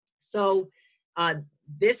 So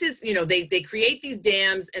this is, they create these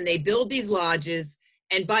dams and they build these lodges.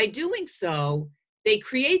 And by doing so, they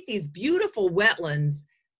create these beautiful wetlands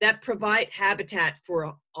that provide habitat for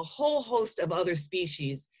a whole host of other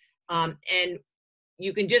species. And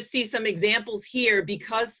you can just see some examples here.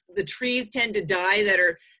 Because the trees tend to die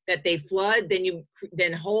that they flood,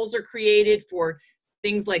 then holes are created for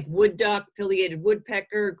things like wood duck, pileated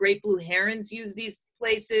woodpecker, great blue herons use these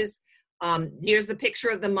places. Here's the picture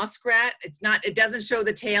of the muskrat. It doesn't show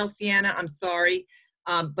the tail, Sienna, I'm sorry.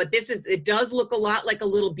 But it does look a lot like a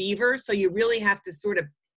little beaver, so you really have to sort of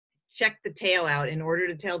check the tail out in order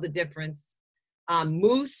to tell the difference.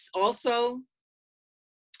 Moose also.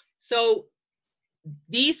 So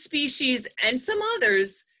these species and some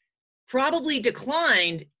others probably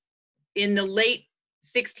declined in the late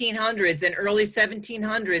 1600s and early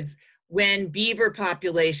 1700s when beaver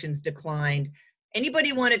populations declined.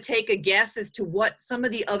 Anybody want to take a guess as to what some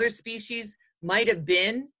of the other species might have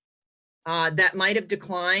been that might have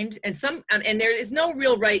declined? And there is no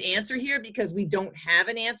real right answer here because we don't have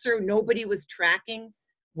an answer. Nobody was tracking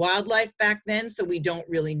wildlife back then, so we don't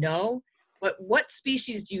really know. But what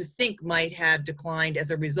species do you think might have declined as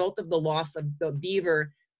a result of the loss of the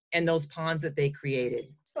beaver and those ponds that they created?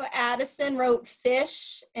 So Addison wrote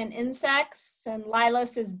fish and insects, and Lila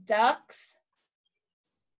says ducks.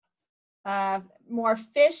 More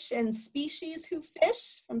fish and species who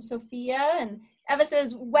fish from Sophia, and Eva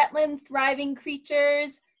says wetland thriving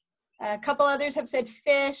creatures. A couple others have said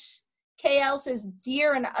fish. KL says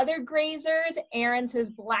deer and other grazers. Aaron says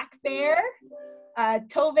black bear.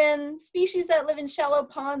 Tovin, species that live in shallow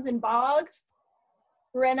ponds and bogs.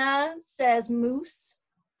 Brenna says moose.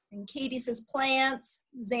 And Katie says plants.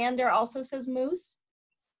 Xander also says moose.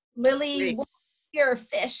 Lily, deer,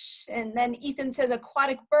 fish. And then Ethan says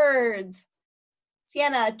aquatic birds.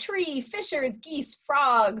 Sienna, tree, fishers, geese,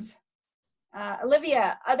 frogs.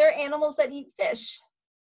 Olivia, other animals that eat fish.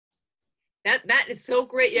 That is so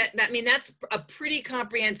great. Yeah, that's a pretty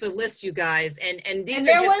comprehensive list, you guys. And these. And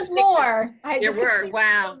there was more. There were.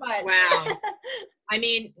 Wow. Wow. I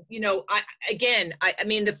mean,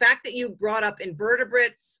 the fact that you brought up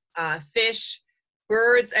invertebrates, fish,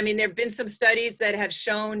 birds. I mean, there have been some studies that have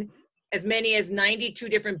shown as many as 92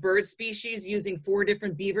 different bird species using 4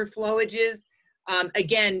 different beaver flowages.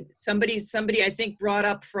 Again, somebody I think brought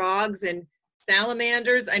up frogs, and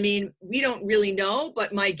salamanders. I mean, we don't really know,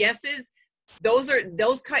 but my guess is those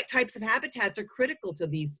types of habitats are critical to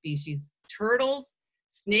these species. Turtles,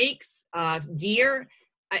 snakes, deer.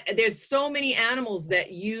 There's so many animals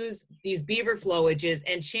that use these beaver flowages,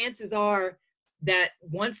 and chances are that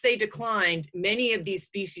once they declined, many of these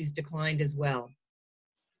species declined as well.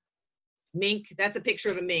 Mink, that's a picture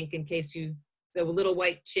of a mink in case the little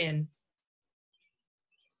white chin.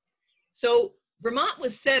 So Vermont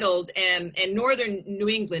was settled, and northern New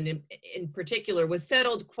England in particular was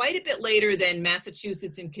settled quite a bit later than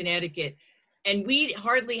Massachusetts and Connecticut. And we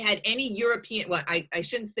hardly had any European, well, I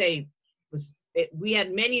shouldn't say, we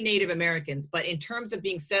had many Native Americans, but in terms of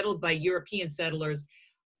being settled by European settlers,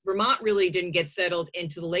 Vermont really didn't get settled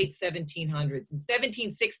into the late 1700s. In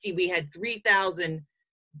 1760, we had 3,000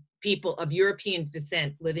 people of European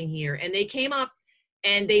descent living here. And they came up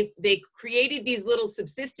and they created these little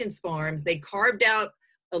subsistence farms. They carved out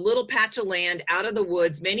a little patch of land out of the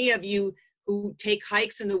woods. Many of you who take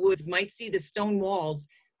hikes in the woods might see the stone walls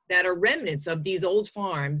that are remnants of these old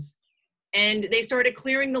farms. And they started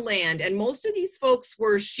clearing the land. And most of these folks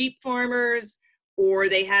were sheep farmers, or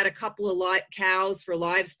they had a couple of cows for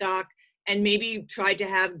livestock, and maybe tried to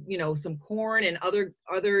have, you know, some corn and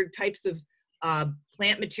other types of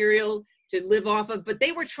plant material to live off of. But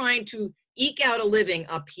they were trying to eke out a living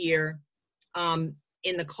up here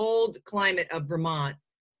in the cold climate of Vermont.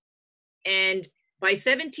 And by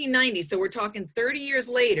 1790, so we're talking 30 years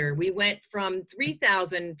later, we went from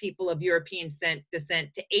 3,000 people of European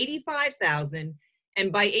descent to 85,000,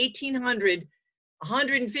 and by 1800,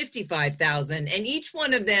 155,000. And each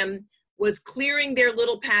one of them was clearing their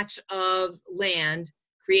little patch of land,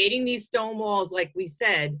 creating these stone walls, like we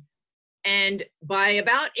said. And by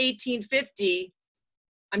about 1850,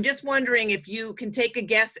 I'm just wondering if you can take a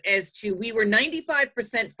guess as to, we were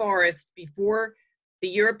 95% forest before the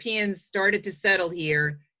Europeans started to settle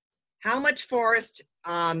here. How much forest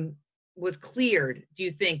was cleared, do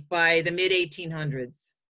you think, by the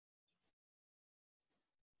mid-1800s?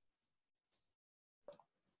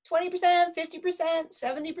 20%, 50%,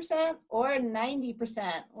 70%, or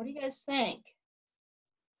 90%? What do you guys think?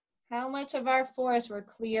 How much of our forests were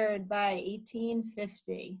cleared by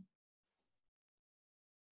 1850?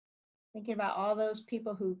 Thinking about all those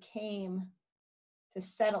people who came to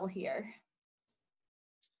settle here.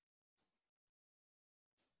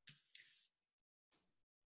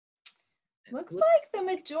 Looks like the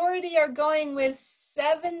majority are going with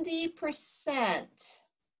 70%.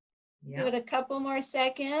 Yep. Give it a couple more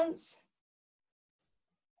seconds.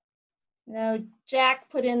 Now, Jack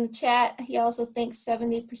put in the chat, he also thinks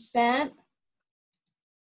 70%. I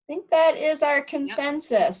think that is our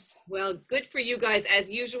consensus. Yep. Well, good for you guys. As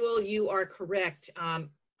usual, you are correct.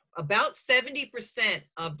 About 70%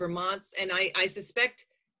 of Vermont's, and I suspect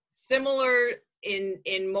similar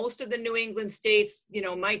in most of the New England states, you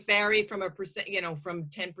know, might vary from a percent, you know, from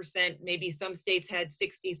 10%. Maybe some states had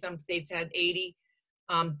 60, some states had 80.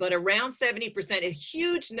 But around 70%, a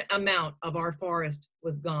huge amount of our forest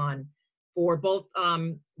was gone for both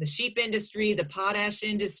the sheep industry, the potash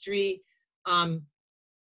industry.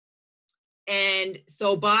 And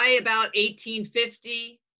so by about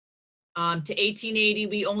 1850 to 1880,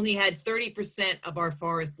 we only had 30% of our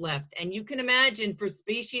forest left. And you can imagine, for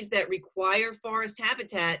species that require forest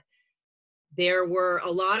habitat, there were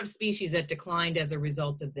a lot of species that declined as a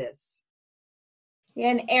result of this. Yeah,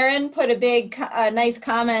 and Erin put a big, nice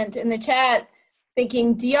comment in the chat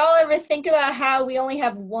thinking, do y'all ever think about how we only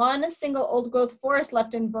have one single old growth forest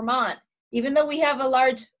left in Vermont? Even though we have a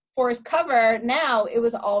large forest cover now, it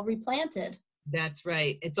was all replanted. That's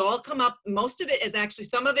right. It's all come up. Most of it is actually,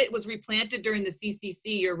 some of it was replanted during the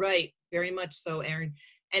CCC. You're right. Very much so, Erin.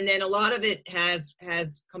 And then a lot of it has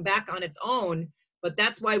come back on its own, but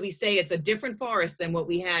that's why we say it's a different forest than what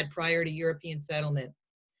we had prior to European settlement.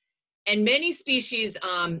 And many species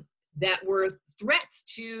that were threats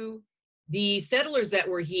to the settlers that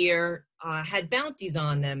were here had bounties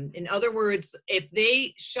on them. In other words, if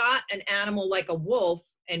they shot an animal like a wolf,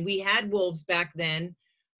 and we had wolves back then,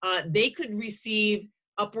 they could receive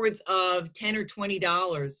upwards of $10 or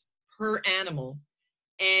 $20 per animal.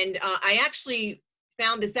 And I actually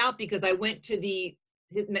found this out because I went to the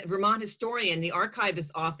Vermont historian, the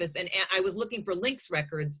archivist's office, and I was looking for lynx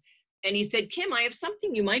records. And he said, Kim, I have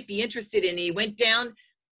something you might be interested in. And he went down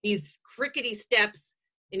these crickety steps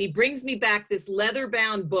and he brings me back this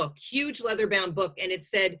leather-bound book, huge leather-bound book. And it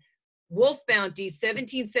said, Wolf Bounties,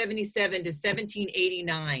 1777 to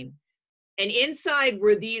 1789. And inside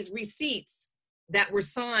were these receipts that were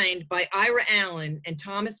signed by Ira Allen and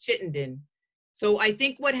Thomas Chittenden. So I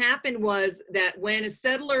think what happened was that when a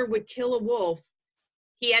settler would kill a wolf,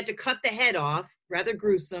 he had to cut the head off, rather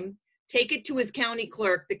gruesome, take it to his county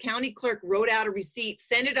clerk. The county clerk wrote out a receipt,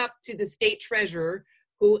 sent it up to the state treasurer,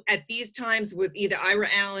 who at these times was either Ira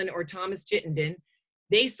Allen or Thomas Chittenden.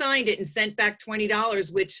 They signed it and sent back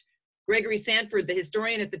 $20, which Gregory Sanford, the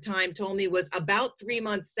historian at the time, told me was about 3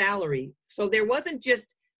 months' salary. So there wasn't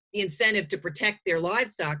just the incentive to protect their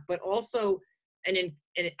livestock, but also an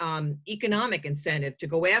economic incentive to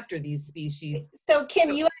go after these species. So Kim,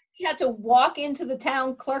 you actually had to walk into the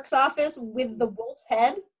town clerk's office with the wolf's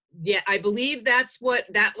head? Yeah, I believe that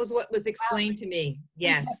was what was explained to me.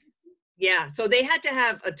 Yes. Yeah, so they had to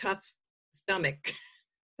have a tough stomach.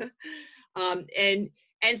 And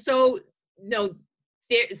so, no,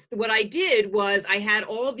 what I did was I had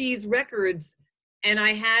all these records, and I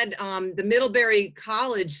had the Middlebury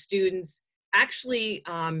College students actually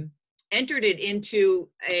entered it into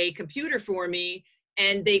a computer for me,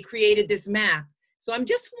 and they created this map. So I'm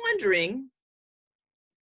just wondering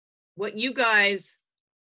what you guys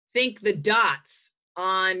think the dots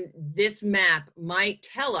on this map might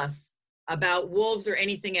tell us about wolves or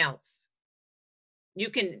anything else. You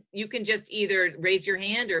can just either raise your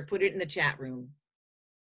hand or put it in the chat room.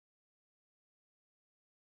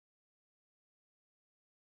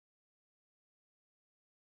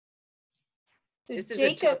 So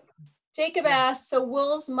Jacob asked, so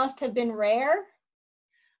wolves must have been rare?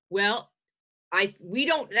 Well,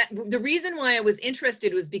 the reason why I was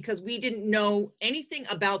interested was because we didn't know anything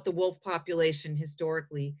about the wolf population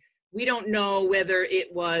historically. We don't know whether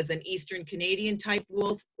it was an Eastern Canadian type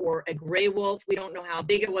wolf or a gray wolf. We don't know how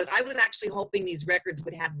big it was. I was actually hoping these records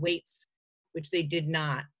would have weights, which they did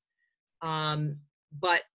not.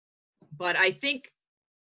 But I think,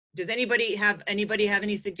 does anybody have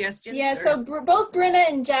any suggestions? Yeah, so both Brenna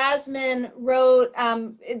and Jasmine wrote,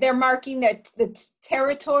 they're marking the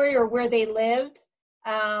territory or where they lived.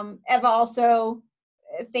 Eva also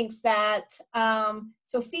thinks that.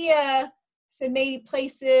 Sophia said maybe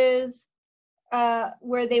places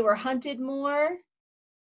where they were hunted more.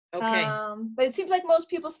 Okay. But it seems like most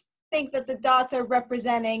people think that the dots are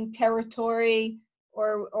representing territory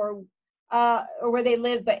or where they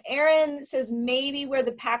live. But Aaron says maybe where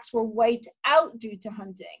the packs were wiped out due to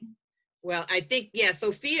hunting. Well, I think, yeah,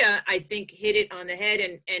 Sophia, I think hit it on the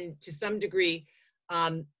head, and to some degree,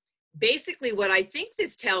 basically what I think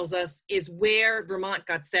this tells us is where Vermont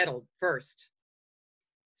got settled first.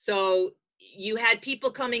 So you had people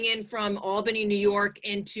coming in from Albany, New York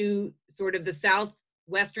into sort of the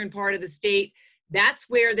southwestern part of the state. That's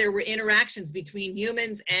where there were interactions between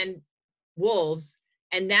humans and wolves,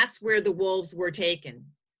 and that's where the wolves were taken.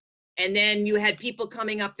 And then you had people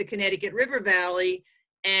coming up the Connecticut River Valley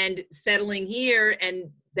and settling here, and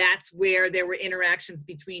that's where there were interactions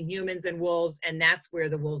between humans and wolves, and that's where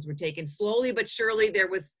the wolves were taken. Slowly but surely there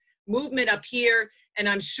was movement up here, and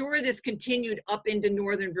I'm sure this continued up into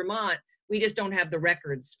northern Vermont. We just don't have the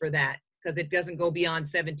records for that because it doesn't go beyond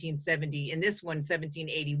 1770. In this one,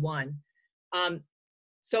 1781.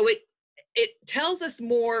 So it tells us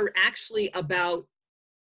more actually about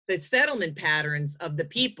the settlement patterns of the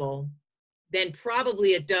people than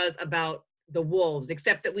probably it does about the wolves,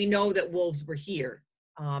 except that we know that wolves were here.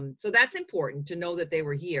 So that's important to know that they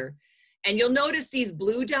were here. And you'll notice these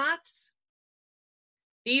blue dots.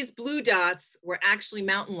 These blue dots were actually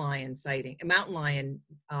mountain lion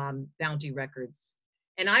bounty records.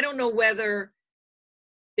 And I don't know whether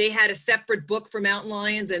they had a separate book for mountain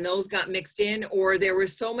lions and those got mixed in, or there were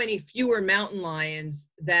so many fewer mountain lions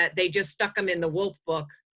that they just stuck them in the wolf book,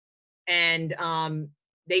 and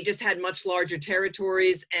they just had much larger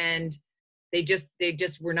territories, and they just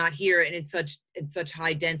were not here and in such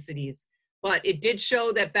high densities. But it did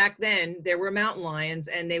show that back then there were mountain lions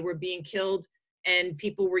and they were being killed and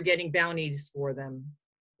people were getting bounties for them.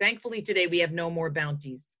 Thankfully today we have no more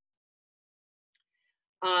bounties.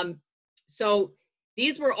 So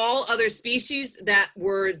these were all other species that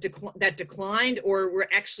were declined or were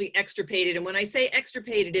actually extirpated. And when I say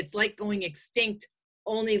extirpated, it's like going extinct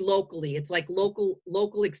only locally. It's like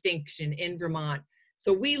local extinction in Vermont.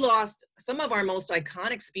 So we lost some of our most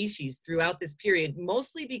iconic species throughout this period,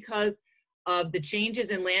 mostly because of the changes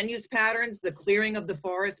in land use patterns, the clearing of the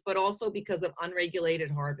forest, but also because of unregulated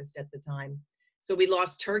harvest at the time. So we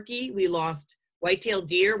lost turkey, we lost white-tailed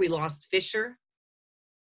deer, we lost fisher.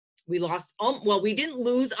 We lost, well, we didn't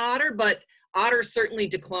lose otter, but otter certainly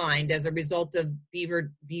declined as a result of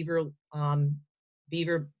beaver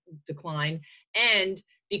decline. And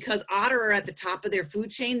because otter are at the top of their food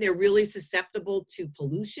chain, they're really susceptible to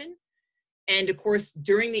pollution. And of course,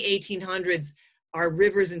 during the 1800s, our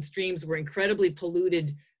rivers and streams were incredibly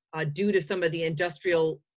polluted due to some of the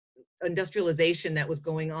industrial industrialization that was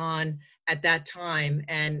going on at that time,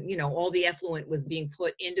 and all the effluent was being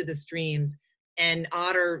put into the streams, and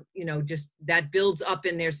otter, just that builds up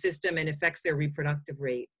in their system and affects their reproductive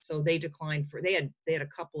rate. So they declined they had a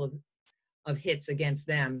couple of hits against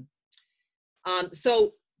them.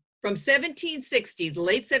 So from 1760, the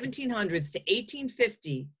late 1700s to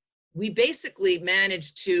 1850, we basically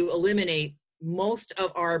managed to eliminate most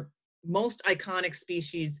of our most iconic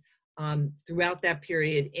species throughout that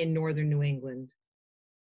period in northern New England.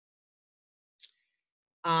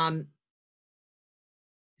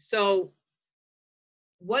 So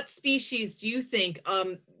what species do you think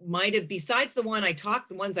might have, besides the ones I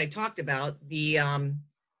talked about,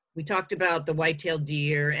 we talked about the white-tailed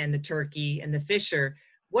deer and the turkey and the fisher,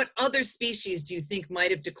 what other species do you think might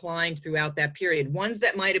have declined throughout that period? Ones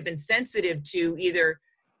that might have been sensitive to either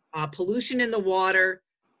pollution in the water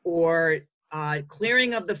or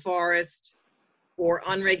clearing of the forest or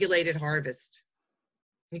unregulated harvest.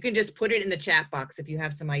 You can just put it in the chat box if you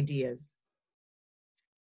have some ideas.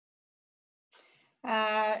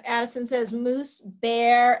 Addison says moose,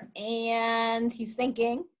 bear, and he's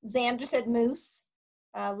thinking. Xander said moose.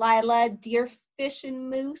 Lila, deer, fish, and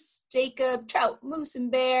moose. Jacob, trout, moose,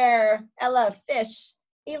 and bear. Ella, fish.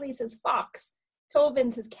 Haley says fox.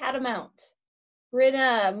 Tovin says catamount.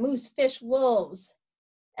 Britta, moose, fish, wolves.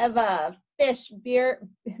 Eva, fish,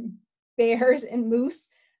 bears, and moose.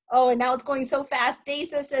 Oh, and now it's going so fast.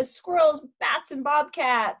 Dasa says squirrels, bats, and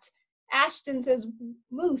bobcats. Ashton says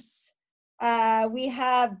moose. We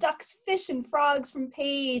have ducks, fish, and frogs from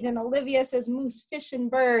Paige, and Olivia says moose, fish,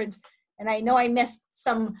 and birds. And I know I missed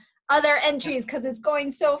some other entries because it's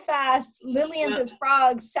going so fast. Lillian says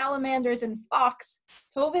frogs, salamanders, and fox.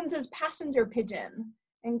 Tovin says passenger pigeon,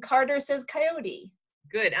 and Carter says coyote.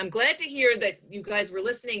 Good. I'm glad to hear that you guys were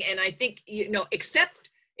listening, and I think, except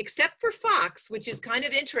for fox, which is kind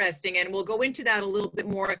of interesting, and we'll go into that a little bit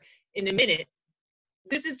more in a minute.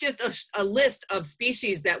 This is just a list of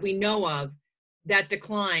species that we know of that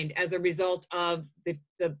declined as a result of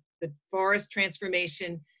the forest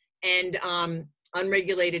transformation and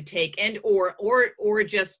unregulated take and or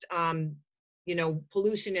just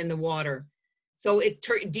pollution in the water. So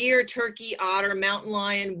deer, turkey, otter, mountain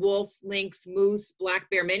lion, wolf, lynx, moose, black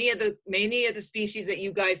bear, many of the species that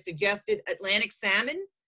you guys suggested, Atlantic salmon,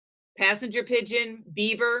 passenger pigeon,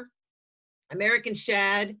 beaver, American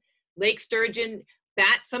shad, lake sturgeon,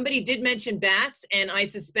 bats. Somebody did mention bats, and I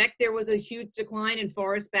suspect there was a huge decline in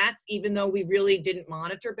forest bats, even though we really didn't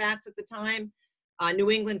monitor bats at the time. New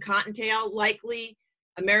England cottontail, likely.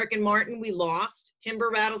 American marten, we lost. Timber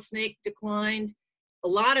rattlesnake declined. A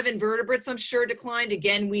lot of invertebrates, I'm sure, declined.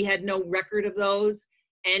 Again, we had no record of those.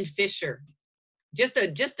 And fisher. Just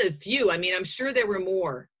a few. I mean, I'm sure there were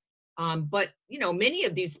more. But, many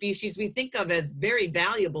of these species we think of as very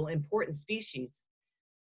valuable, important species.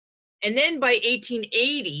 And then by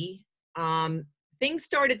 1880, things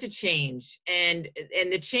started to change, and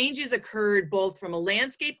the changes occurred both from a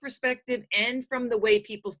landscape perspective and from the way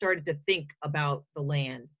people started to think about the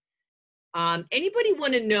land. Anybody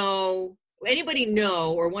know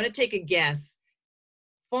or want to take a guess?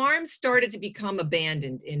 Farms started to become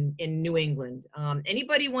abandoned in New England.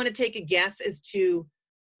 Anybody want to take a guess as to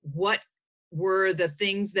what were the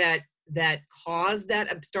things that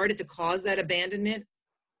started to cause that abandonment?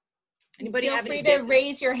 Anybody Feel have free any to guesses?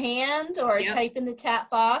 raise your hand or Yep. type in the chat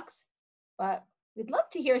box, but we'd love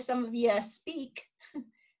to hear some of you speak.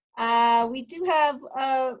 We do have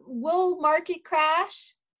a wool market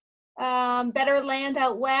crash, better land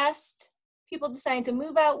out west, people deciding to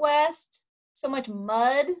move out west, so much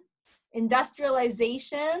mud,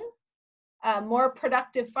 industrialization, more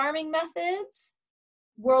productive farming methods,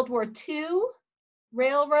 World War II,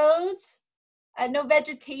 railroads, no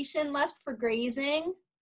vegetation left for grazing,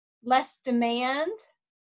 less demand,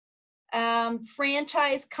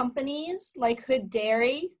 franchise companies like Hood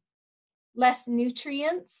Dairy, less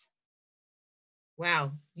nutrients.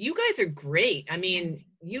 Wow, you guys are great. I mean,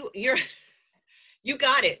 you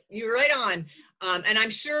got it. You're right on. And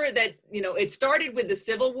I'm sure that it started with the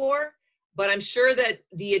Civil War, but I'm sure that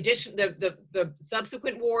the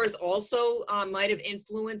subsequent wars also might have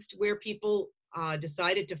influenced where people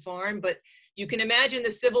decided to farm. But you can imagine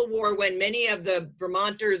the Civil War when many of the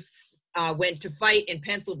Vermonters went to fight in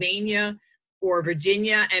Pennsylvania or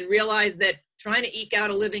Virginia and realized that trying to eke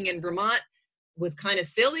out a living in Vermont was kind of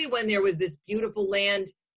silly when there was this beautiful land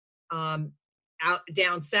out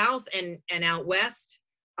down south and out west.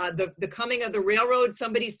 The coming of the railroad,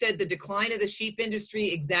 somebody said the decline of the sheep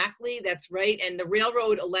industry. Exactly, that's right. And the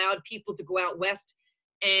railroad allowed people to go out west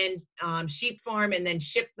and sheep farm and then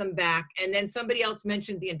ship them back. And then somebody else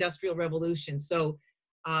mentioned the Industrial Revolution. So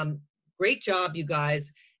Great job, you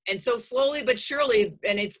guys. And so slowly but surely,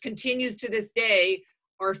 and it continues to this day,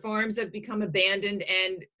 our farms have become abandoned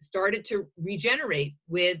and started to regenerate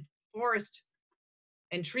with forest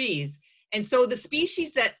and trees. And so the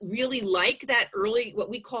species that really like that early,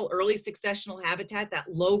 what we call early successional habitat,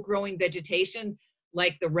 that low growing vegetation,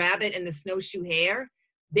 like the rabbit and the snowshoe hare,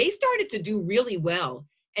 they started to do really well.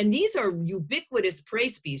 And these are ubiquitous prey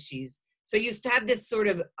species. So you used to have this sort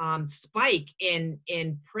of spike in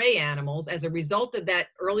prey animals as a result of that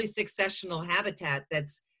early successional habitat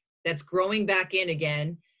that's growing back in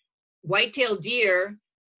again. White-tailed deer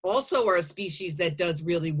also are a species that does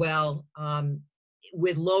really well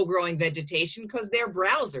with low-growing vegetation because they're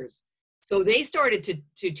browsers. So they started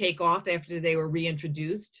to take off after they were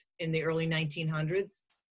reintroduced in the early 1900s.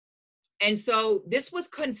 And so this was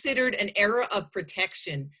considered an era of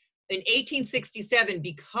protection. In 1867,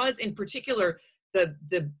 because in particular,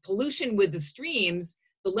 the pollution with the streams,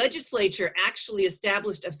 the legislature actually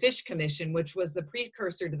established a fish commission, which was the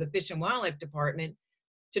precursor to the Fish and Wildlife Department,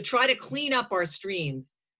 to try to clean up our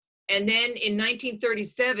streams. And then in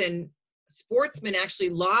 1937, sportsmen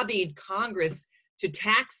actually lobbied Congress to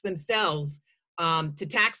tax themselves, to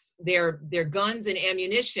tax their guns and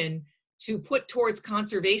ammunition to put towards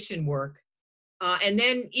conservation work. And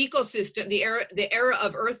then ecosystem, the era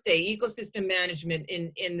of Earth Day, ecosystem management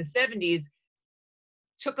in the 70s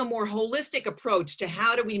took a more holistic approach to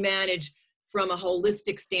how do we manage from a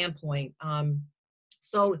holistic standpoint.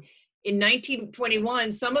 So in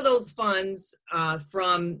 1921, some of those funds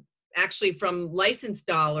from licensed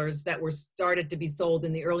dollars that were started to be sold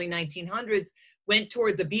in the early 1900s went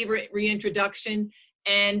towards a beaver reintroduction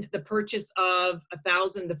and the purchase of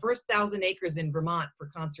the first 1,000 acres in Vermont for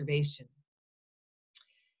conservation.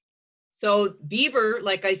 So beaver,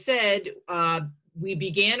 like I said,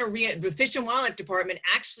 the Fish and Wildlife Department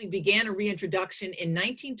actually began a reintroduction in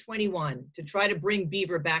 1921 to try to bring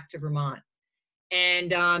beaver back to Vermont.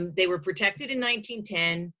 And they were protected in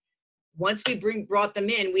 1910. Once we brought them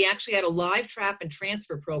in, we actually had a live trap and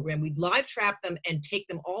transfer program. We'd live trap them and take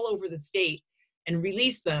them all over the state and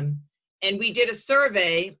release them. And we did a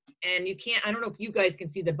survey, and I don't know if you guys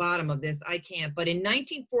can see the bottom of this, I can't, but in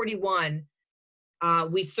 1941,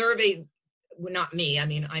 we surveyed, well, not me, I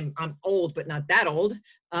mean, I'm old, but not that old.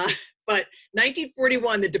 But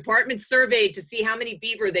 1941, the department surveyed to see how many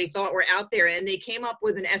beaver they thought were out there, and they came up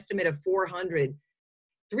with an estimate of 400.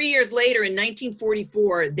 3 years later, in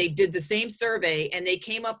 1944, they did the same survey, and they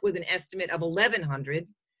came up with an estimate of 1,100.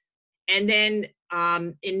 And then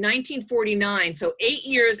in 1949, so 8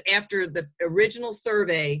 years after the original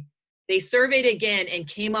survey, they surveyed again and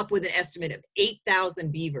came up with an estimate of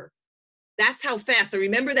 8,000 beaver. That's how fast. So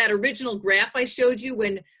remember that original graph I showed you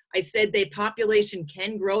when I said the population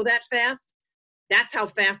can grow that fast? That's how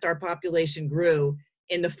fast our population grew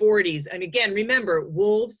in the 40s. And again, remember,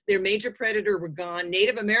 wolves, their major predator, were gone.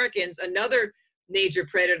 Native Americans, another major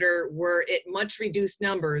predator, were at much reduced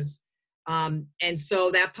numbers. And so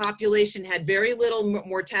that population had very little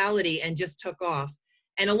mortality and just took off.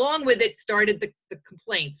 And along with it started the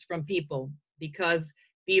complaints from people because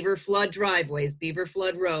beaver flood driveways, beaver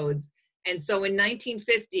flood roads. And so in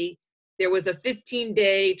 1950, there was a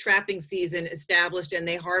 15-day trapping season established, and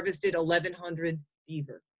they harvested 1,100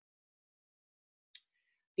 beaver.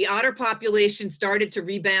 The otter population started to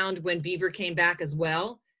rebound when beaver came back as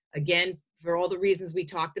well. Again, for all the reasons we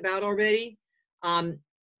talked about already.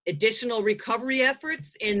 Additional recovery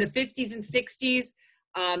efforts in the 50s and 60s.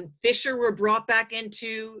 Fisher were brought back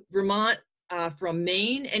into Vermont from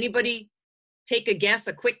Maine. Anybody take a guess,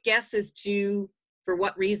 a quick guess as to for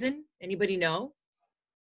what reason? Anybody know?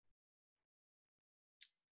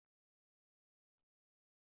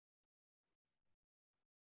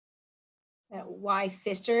 Why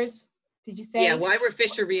fishers, did you say? Yeah, why were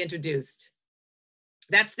fisher reintroduced?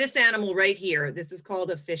 That's this animal right here. This is called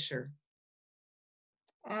a fisher.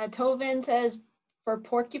 Tovin says for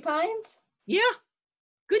porcupines? Yeah,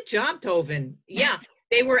 good job, Tovin. Yeah,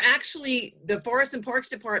 they were actually, the Forest and Parks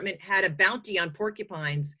Department had a bounty on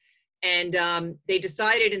porcupines, and they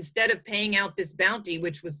decided instead of paying out this bounty,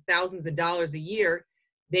 which was thousands of dollars a year,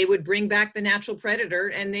 they would bring back the natural predator,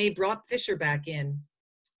 and they brought fisher back in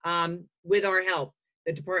with our help,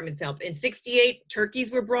 the department's help. In 68,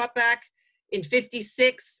 turkeys were brought back. In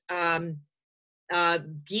 56,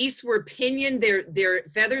 geese were pinioned, their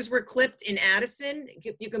feathers were clipped in Addison.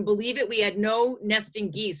 If you can believe it, we had no nesting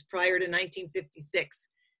geese prior to 1956.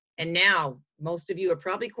 And now, most of you are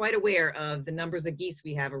probably quite aware of the numbers of geese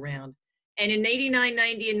we have around. And in 89,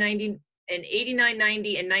 90, and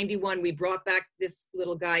 91, we brought back this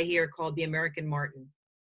little guy here called the American marten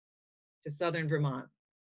to southern Vermont.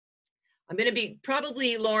 I'm going to be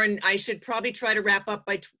probably, Lauren, I should probably try to wrap up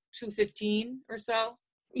by 2:15 or so.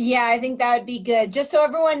 Yeah, I think that would be good. Just so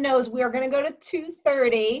everyone knows, we are going to go to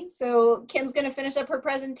 2:30. So Kim's going to finish up her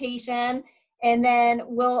presentation, and then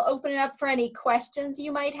we'll open it up for any questions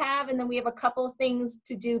you might have. And then we have a couple of things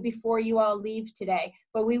to do before you all leave today,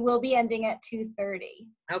 but we will be ending at 2:30.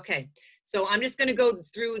 Okay, so I'm just going to go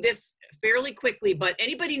through this fairly quickly, but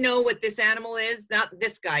anybody know what this animal is? Not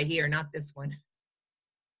this guy here, not this one.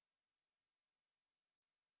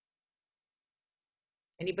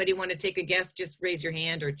 Anybody want to take a guess? Just raise your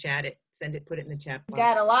hand or chat it, send it, put it in the chat box.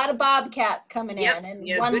 Got a lot of bobcat coming Yep, in, and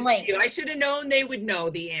yeah, one link. I should have known they would know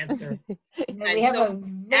the answer. We have a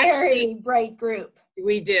very bright group.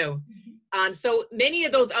 We do. So many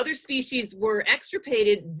of those other species were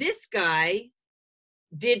extirpated. This guy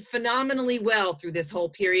did phenomenally well through this whole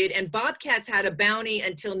period, and bobcats had a bounty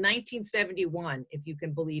until 1971, if you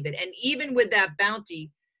can believe it. And even with that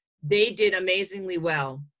bounty, they did amazingly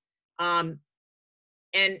well.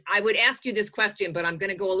 And I would ask you this question, but I'm going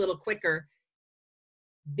to go a little quicker.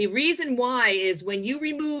 The reason why is when you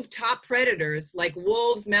remove top predators like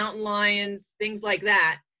wolves, mountain lions, things like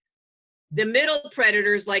that, the middle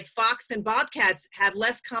predators like fox and bobcats have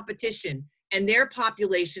less competition and their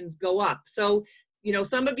populations go up. So, you know,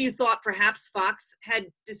 some of you thought perhaps fox had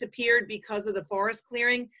disappeared because of the forest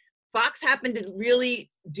clearing. Fox happened to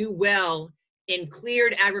really do well in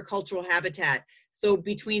cleared agricultural habitat. So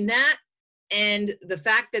between that and the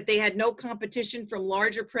fact that they had no competition from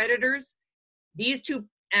larger predators, these two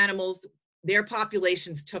animals, their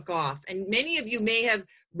populations took off. And many of you may have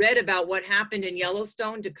read about what happened in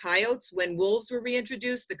Yellowstone to coyotes when wolves were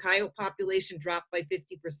reintroduced. The coyote population dropped by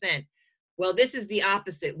 50%. Well, this is the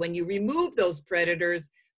opposite. When you remove those predators,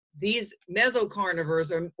 these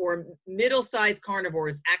mesocarnivores or middle-sized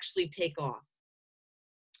carnivores actually take off.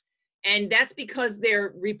 And that's because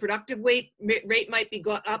their reproductive rate might be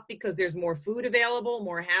up because there's more food available,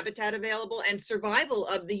 more habitat available, and survival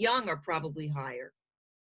of the young are probably higher.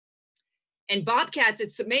 And bobcats,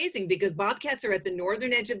 it's amazing because bobcats are at the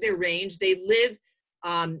northern edge of their range. They live,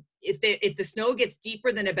 if the snow gets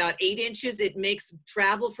deeper than about 8 inches, it makes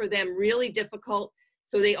travel for them really difficult.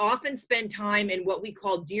 So they often spend time in what we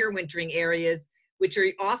call deer wintering areas, which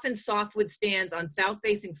are often softwood stands on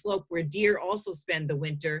south-facing slope where deer also spend the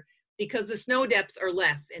winter, because the snow depths are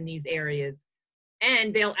less in these areas.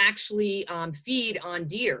 And they'll actually feed on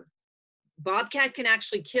deer. Bobcat can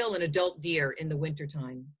actually kill an adult deer in the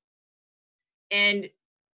wintertime. And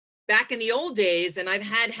back in the old days, and I've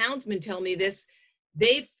had houndsmen tell me this,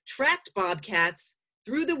 they've tracked bobcats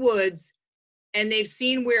through the woods, and they've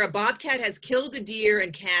seen where a bobcat has killed a deer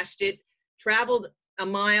and cached it, traveled a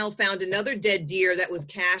mile, found another dead deer that was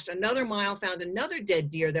cached, another mile, found another dead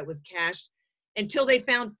deer that was cached, until they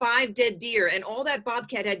found 5 dead deer. And all that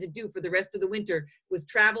bobcat had to do for the rest of the winter was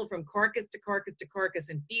travel from carcass to carcass to carcass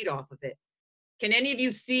and feed off of it. Can any of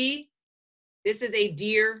you see? This is a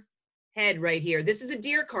deer head right here. This is a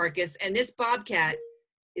deer carcass, and this bobcat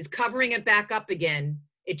is covering it back up again.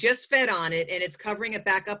 It just fed on it, and it's covering it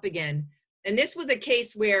back up again. And this was a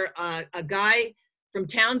case where a guy from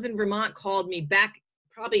Townsend, Vermont called me back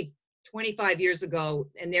probably 25 years ago,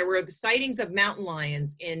 and there were sightings of mountain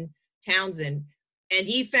lions in Townsend, and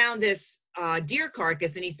he found this deer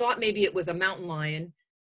carcass, and he thought maybe it was a mountain lion.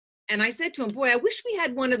 And I said to him, boy, I wish we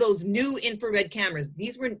had one of those new infrared cameras.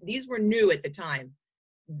 These were new at the time.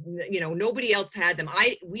 You know, nobody else had them.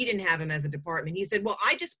 We didn't have them as a department. He said, well,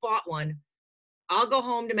 I just bought one. I'll go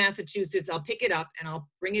home to Massachusetts, I'll pick it up, and I'll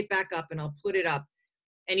bring it back up, and I'll put it up.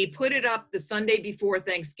 And he put it up the Sunday before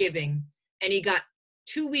Thanksgiving, and he got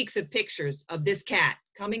 2 weeks of pictures of this cat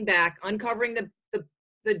coming back, uncovering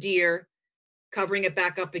the deer, covering it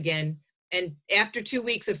back up again. And after 2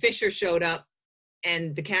 weeks, a fisher showed up,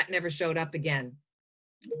 and the cat never showed up again.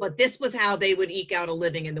 But this was how they would eke out a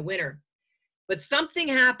living in the winter. But something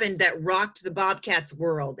happened that rocked the bobcat's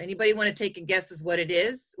world. Anybody want to take a guess as what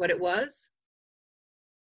it was?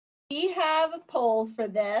 We have a poll for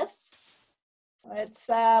this. Let's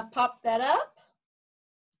pop that up.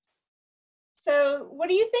 So what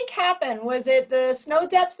do you think happened? Was it the snow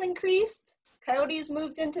depth increased? Coyotes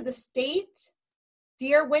moved into the state?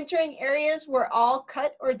 Deer wintering areas were all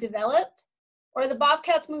cut or developed? Or the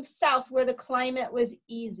bobcats moved south where the climate was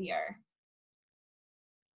easier?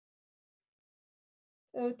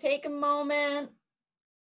 So take a moment,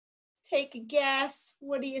 take a guess.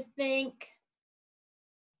 What do you think?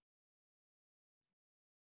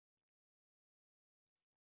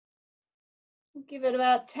 Give it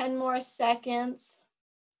about 10 more seconds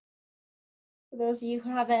for those of you who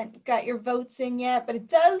haven't got your votes in yet, but it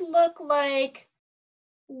does look like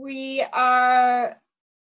we are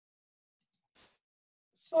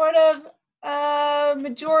sort of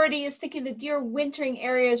majority is thinking the deer wintering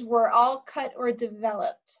areas were all cut or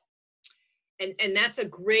developed. And that's a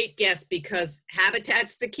great guess because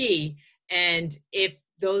habitat's the key. And if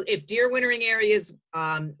deer wintering areas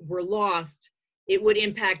were lost, it would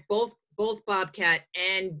impact both bobcat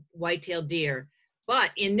and white-tailed deer.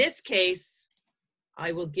 But in this case,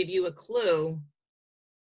 I will give you a clue.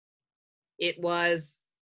 It was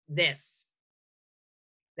this.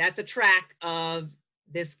 That's a track of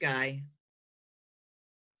this guy.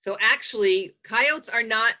 So actually, coyotes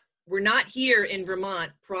were not here in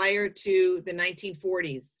Vermont prior to the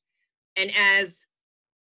 1940s. And as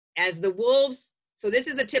the wolves, so this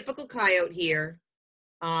is a typical coyote here.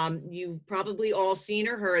 You've probably all seen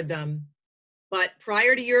or heard them. But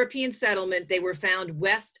prior to European settlement, they were found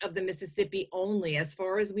west of the Mississippi only, as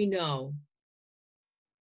far as we know.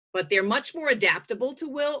 But they're much more adaptable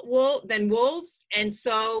to than wolves. And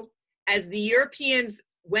so as the Europeans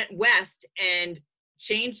went west and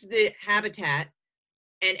changed the habitat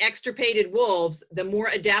and extirpated wolves, the more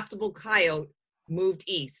adaptable coyote moved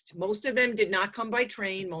east. Most of them did not come by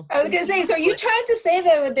train. I was going to say, so are you trying to say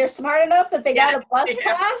that they're smart enough that they got a bus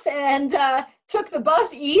pass and took the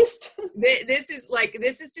bus east? This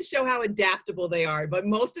is to show how adaptable they are, but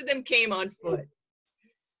most of them came on foot.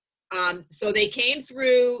 So they came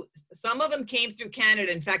through, some of them came through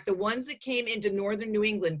Canada. In fact, the ones that came into northern New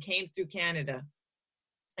England came through Canada.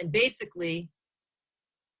 And basically,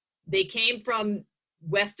 they came from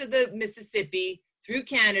west of the Mississippi through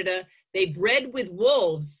Canada. They bred with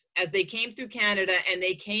wolves as they came through Canada, and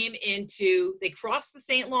they crossed the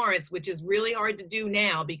St. Lawrence, which is really hard to do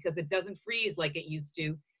now because it doesn't freeze like it used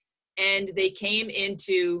to. And they came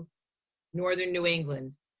into northern New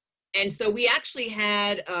England. And so we actually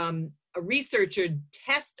had a researcher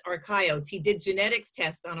test our coyotes. He did genetics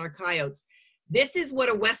tests on our coyotes. This is what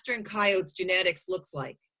a Western coyote's genetics looks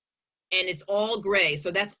like. And it's all gray.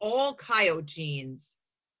 So that's all coyote genes.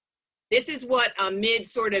 This is what a mid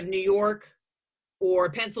sort of New York or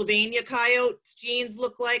Pennsylvania coyote's genes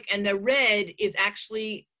look like. And the red is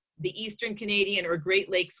actually the Eastern Canadian or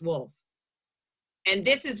Great Lakes wolf. And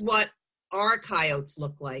this is what our coyotes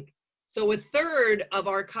look like. So a third of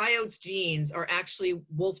our coyotes' genes are actually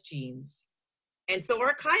wolf genes. And so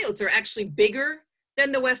our coyotes are actually bigger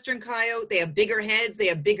than the Western coyote. They have bigger heads, they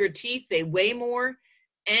have bigger teeth, they weigh more.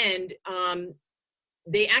 And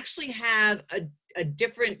they actually have a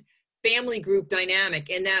different family group dynamic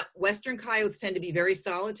in that Western coyotes tend to be very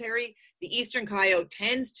solitary. The Eastern coyote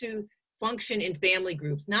tends to function in family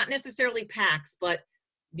groups, not necessarily packs, but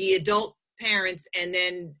the adult parents and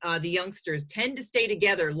then the youngsters tend to stay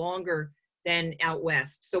together longer than out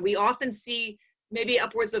west. So we often see maybe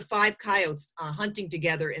upwards of 5 coyotes hunting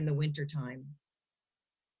together in the wintertime.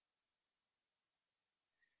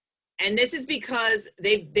 And this is because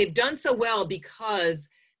they've done so well because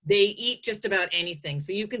they eat just about anything.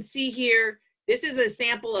 So you can see here, this is a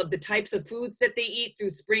sample of the types of foods that they eat through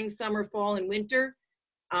spring, summer, fall, and winter.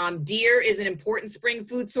 Deer is an important spring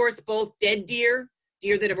food source, both dead deer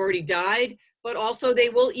that have already died, but also they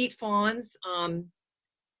will eat fawns.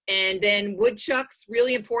 And then woodchucks,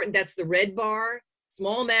 really important, that's the red bar.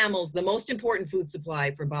 Small mammals, the most important food supply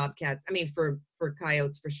for bobcats, for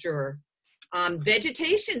coyotes for sure.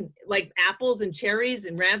 Vegetation, like apples and cherries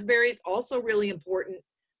and raspberries, also really important.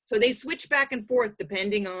 So they switch back and forth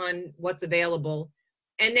depending on what's available.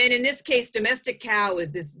 And then in this case, domestic cow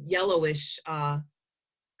is this yellowish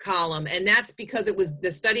column. And that's because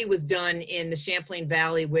the study was done in the Champlain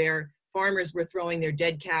Valley where farmers were throwing their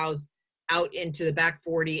dead cows out into the back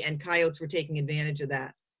 40 and coyotes were taking advantage of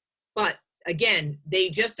that. But again, they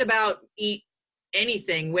just about eat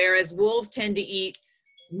anything, whereas wolves tend to eat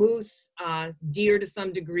moose, deer to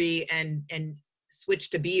some degree, and switch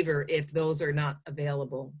to beaver if those are not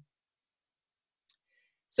available.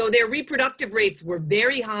 So their reproductive rates were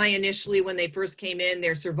very high initially when they first came in.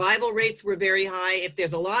 Their survival rates were very high. If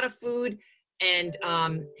there's a lot of food and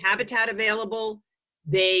habitat available,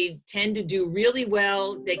 they tend to do really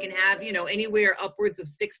well. They can have, anywhere upwards of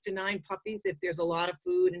 6 to 9 puppies if there's a lot of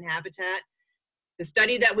food and habitat. The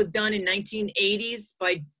study that was done in 1980s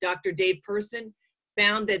by Dr. Dave Person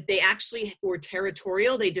found that they actually were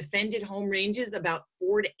territorial. They defended home ranges about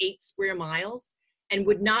 4 to 8 square miles and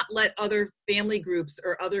would not let other family groups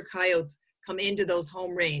or other coyotes come into those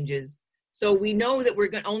home ranges. So we know that we're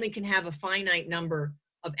only can have a finite number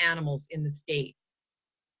of animals in the state.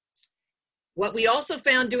 What we also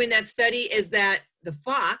found doing that study is that the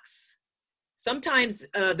fox, sometimes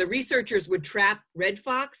the researchers would trap red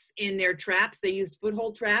fox in their traps. They used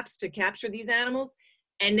foothold traps to capture these animals,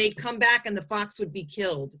 and they'd come back and the fox would be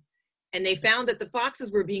killed. and they found that the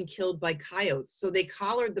foxes were being killed by coyotes. So they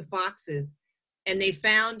collared the foxes, and they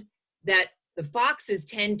found that the foxes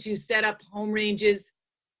tend to set up home ranges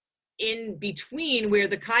in between where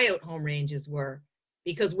the coyote home ranges were,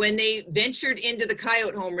 because when they ventured into the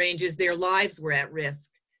coyote home ranges, their lives were at risk.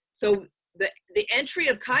 So the entry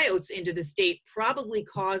of coyotes into the state probably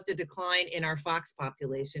caused a decline in our fox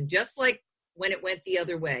population, just like when it went the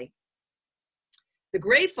other way. The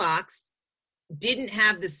gray fox didn't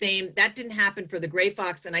have the same, that didn't happen for the gray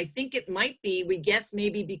fox, and I think it might be, we guess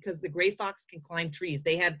maybe because the gray fox can climb trees.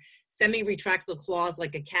 They have semi-retractile claws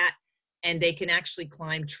like a cat, and they can actually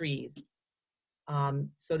climb trees.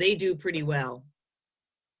 So they do pretty well.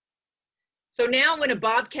 So now when a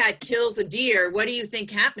bobcat kills a deer, what do you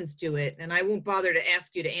think happens to it? And I won't bother to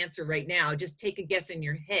ask you to answer right now, just take a guess in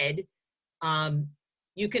your head.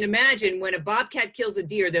 You can imagine when a bobcat kills a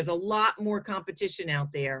deer, there's a lot more competition out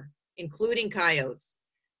there, including coyotes.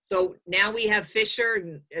 So now we have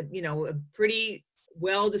fisher, you know, a pretty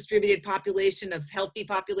well-distributed population of, healthy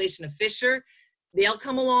population of fisher. They'll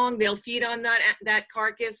come along, they'll feed on that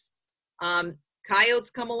carcass.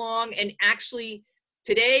 Coyotes come along, and actually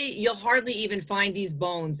today you'll hardly even find these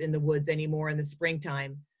bones in the woods anymore in the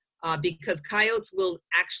springtime, because coyotes will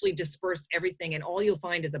actually disperse everything, and all you'll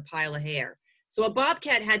find is a pile of hair. So a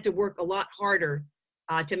bobcat had to work a lot harder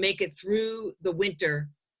to make it through the winter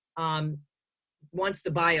once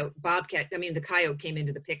the coyote came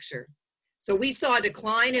into the picture. So we saw a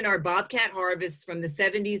decline in our bobcat harvests from the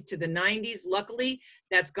 70s to the 90s. Luckily,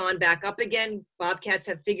 that's gone back up again. Bobcats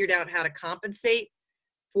have figured out how to compensate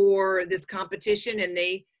for this competition, and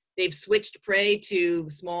they've switched prey to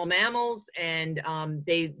small mammals, and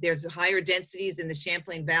there's higher densities in the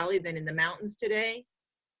Champlain Valley than in the mountains today.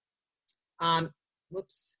 And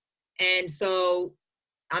so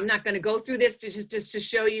I'm not going to go through this just to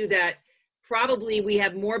show you that probably we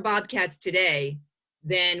have more bobcats today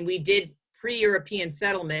than we did pre-European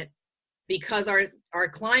settlement, because our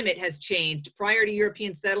climate has changed. Prior to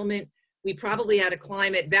European settlement, we probably had a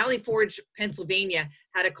climate, Valley Forge, Pennsylvania,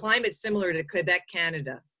 had a climate similar to Quebec,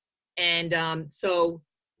 Canada. And so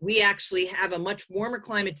we actually have a much warmer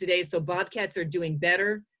climate today, so bobcats are doing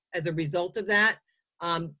better as a result of that.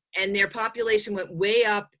 And their population went way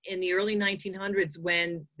up in the early 1900s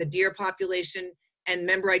when the deer population, and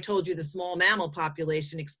remember I told you the small mammal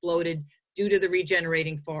population exploded due to the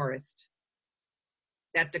regenerating forest.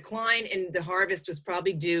 That decline in the harvest was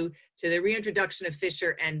probably due to the reintroduction of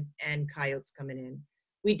fisher and coyotes coming in.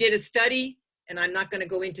 We did a study, and I'm not going to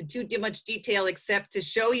go into too much detail except to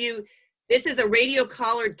show you, this is a radio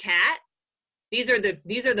collared cat. These are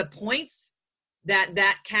the points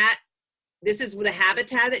that cat, this is the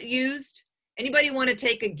habitat it used. Anybody want to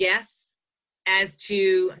take a guess as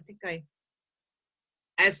to,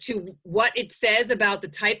 as to what it says about the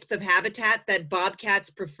types of habitat that bobcats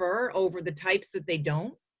prefer over the types that they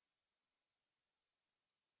don't?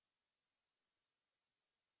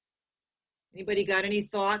 Anybody got any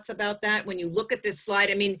thoughts about that? When you look at this slide,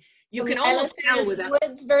 I mean, you can almost tell without—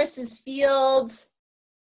 woods versus fields.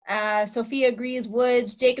 Sophia agrees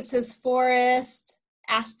woods. Jacob says forest.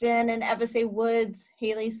 Ashton and Eva say woods.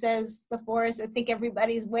 Haley says the forest. I think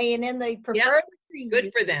everybody's weighing in. They prefer the trees.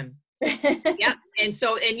 Good for them. Yeah,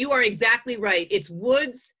 and you are exactly right. It's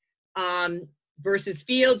woods versus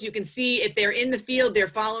fields. You can see if they're in the field, they're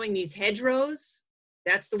following these hedgerows.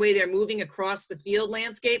 That's the way they're moving across the field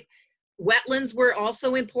landscape. Wetlands were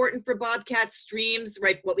also important for bobcats. Streams,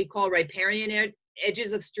 right, what we call riparian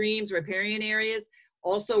edges of streams, riparian areas,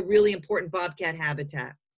 also really important bobcat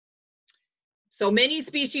habitat. So many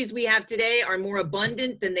species we have today are more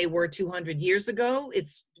abundant than they were 200 years ago.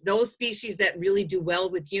 It's those species that really do well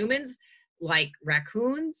with humans, like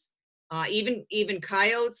raccoons, even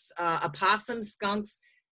coyotes, opossums, skunks.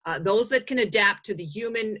 Those that can adapt to the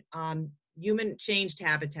human changed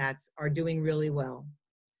habitats are doing really well.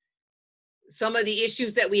 Some of the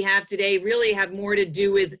issues that we have today really have more to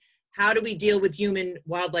do with how do we deal with human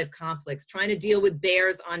wildlife conflicts, trying to deal with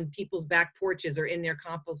bears on people's back porches or in their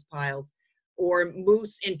compost piles, or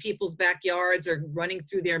moose in people's backyards or running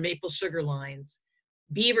through their maple sugar lines.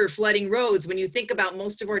 Beaver flooding roads. When you think about,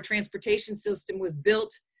 most of our transportation system was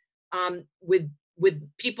built with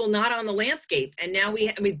people not on the landscape, and now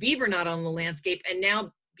with beaver not on the landscape, and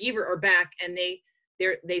now beaver are back, and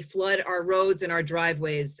they flood our roads and our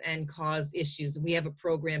driveways and cause issues. We have a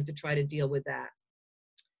program to try to deal with that.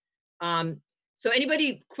 So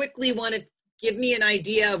anybody quickly want to give me an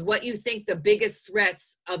idea of what you think the biggest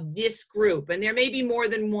threats of this group, and there may be more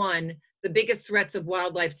than one, the biggest threats of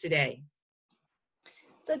wildlife today?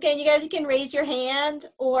 So again, you can raise your hand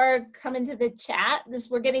or come into the chat.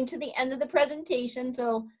 We're getting to the end of the presentation,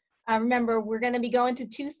 so Remember, we're going to be going to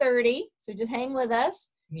 2:30, so just hang with us.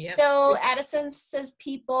 Yep. So Addison says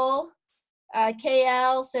people.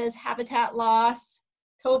 KL says habitat loss.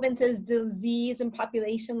 Tobin says disease and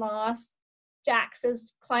population loss. Jack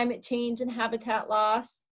says climate change and habitat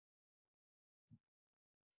loss.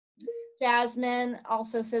 Jasmine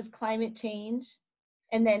also says climate change.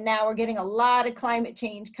 And then now we're getting a lot of climate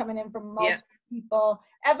change coming in from multiple people.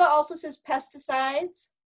 Eva also says pesticides.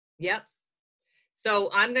 Yep.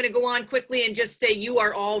 So I'm going to go on quickly and just say you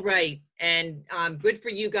are all right. And good for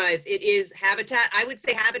you guys. It is habitat. I would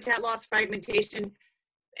say habitat loss, fragmentation,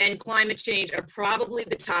 and climate change are probably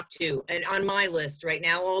the top two and on my list right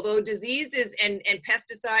now. Although diseases and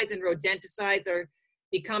pesticides and rodenticides are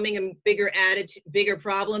becoming a bigger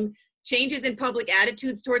problem. Changes in public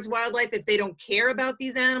attitudes towards wildlife, if they don't care about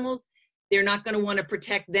these animals, they're not going to want to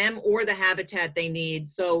protect them or the habitat they need.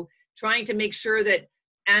 So trying to make sure that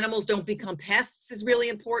animals don't become pests is really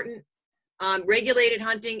important. Regulated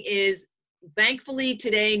hunting is thankfully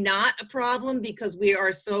today not a problem because we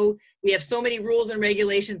have so many rules and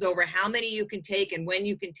regulations over how many you can take and when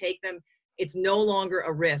you can take them. It's no longer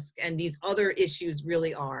a risk, and these other issues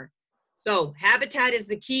really are. So habitat is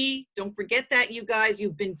the key. Don't forget that, you guys.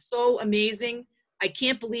 You've been so amazing. I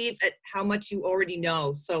can't believe at how much you already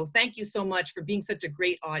know. So thank you so much for being such a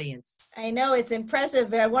great audience. I know, it's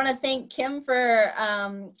impressive. I want to thank Kim for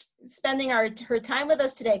spending her time with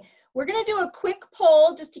us today. We're going to do a quick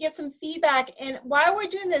poll just to get some feedback. And while we're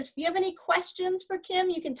doing this, if you have any questions for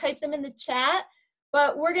Kim, you can type them in the chat.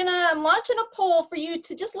 But I'm launching a poll for you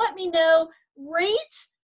to just let me know, rate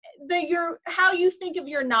how you think of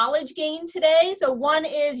your knowledge gain today. So 1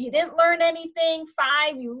 is you didn't learn anything,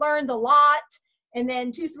 5, you learned a lot, and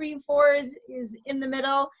then 2, 3, and 4 is in the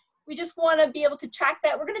middle. We just want to be able to track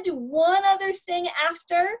that. We're going to do one other thing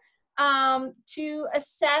after to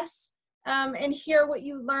assess and hear what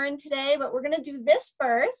you learned today, but we're going to do this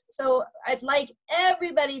first. So I'd like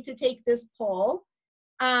everybody to take this poll,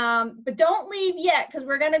 but don't leave yet because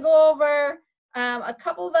we're going to go over a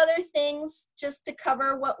couple of other things just to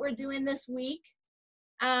cover what we're doing this week.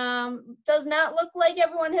 Does not look like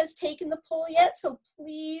everyone has taken the poll yet, so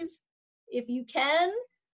please, if you can,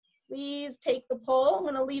 please take the poll. I'm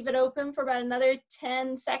going to leave it open for about another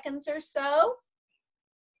 10 seconds or so.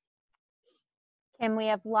 Kim, we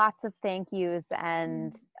have lots of thank yous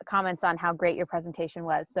and comments on how great your presentation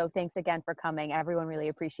was. So thanks again for coming. Everyone really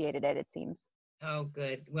appreciated it, it seems. Oh,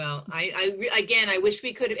 good. Well, again, I wish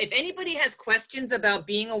we could, if anybody has questions about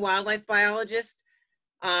being a wildlife biologist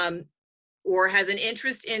or has an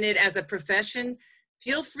interest in it as a profession,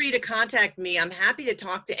 feel free to contact me. I'm happy to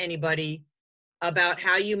talk to anybody about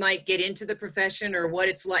how you might get into the profession or what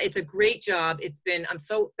it's like. It's a great job. I'm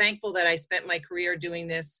so thankful that I spent my career doing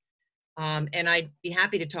this. And I'd be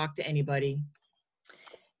happy to talk to anybody.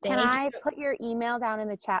 Can I put your email down in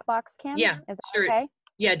the chat box, Kim? Yeah, is that sure. Okay?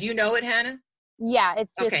 Yeah, do you know it, Hannah? Yeah,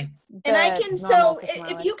 it's just okay. And I can, so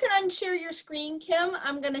if you can unshare your screen, Kim,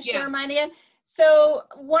 I'm going to share mine again. So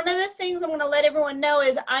one of the things I'm going to let everyone know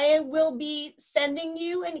is I will be sending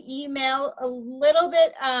you an email a little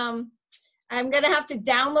bit. I'm going to have to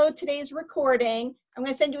download today's recording. I'm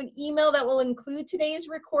going to send you an email that will include today's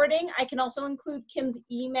recording. I can also include Kim's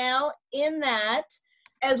email in that,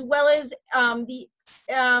 as well as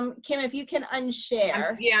Kim, if you can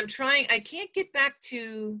unshare. I'm trying. I can't get back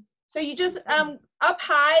to. So you just, up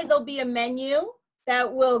high, there'll be a menu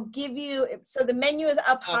that will give you, so the menu is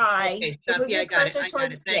up high. Okay. So I got it.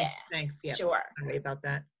 Thanks. Yeah, Thanks. Yeah. sure. Sorry about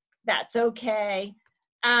that. That's okay.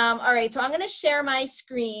 All right, so I'm going to share my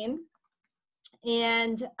screen.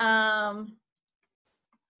 And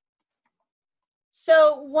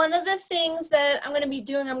so one of the things that I'm going to be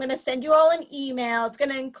doing, I'm going to send you all an email. It's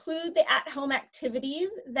going to include the at-home activities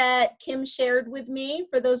that Kim shared with me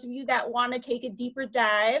for those of you that want to take a deeper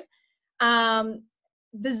dive.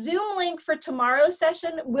 The Zoom link for tomorrow's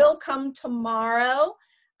session will come tomorrow,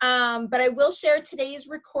 but I will share today's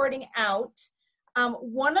recording out.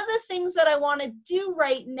 One of the things that I want to do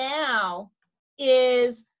right now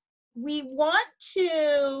is we want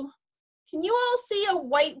to, can you all see a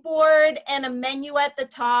whiteboard and a menu at the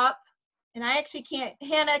top? And I actually can't,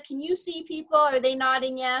 Hannah, can you see people? Are they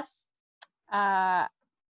nodding yes?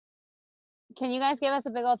 Can you guys give us a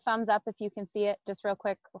big old thumbs up if you can see it just real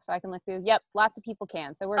quick so I can look through? Yep, lots of people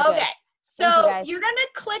can, so we're good. Okay, so you're gonna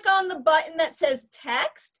click on the button that says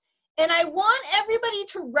text, and I want everybody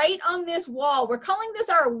to write on this wall. We're calling this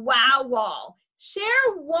our wow wall.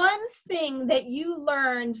 Share one thing that you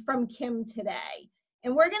learned from Kim today.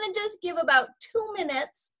 And we're gonna just give about 2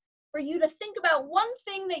 minutes for you to think about one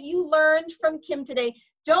thing that you learned from Kim today.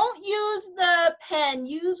 Don't use the pen,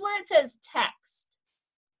 use where it says text.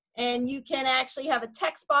 And you can actually have a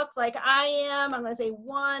text box like I am. I'm going to say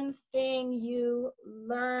one thing you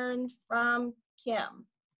learned from Kim.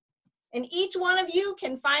 And each one of you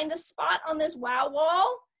can find a spot on this wow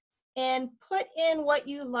wall and put in what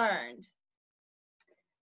you learned.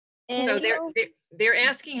 And So they're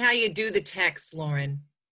asking how you do the text, Lauren.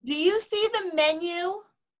 do you see the menu?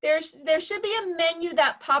 There should be a menu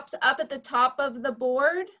that pops up at the top of the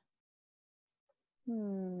board.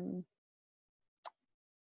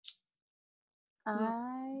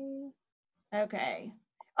 Okay.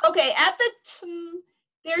 Okay, at the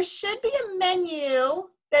there should be a menu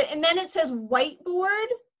that, and then it says whiteboard.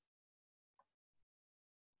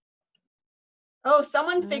 Oh,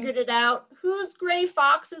 someone figured it out. Whose gray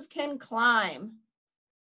foxes can climb?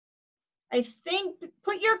 I think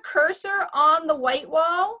put your cursor on the white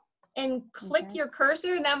wall and click your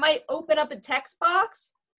cursor, and that might open up a text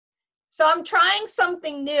box. So I'm trying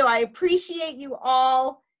something new. I appreciate you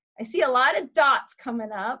all. I see a lot of dots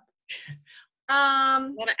coming up.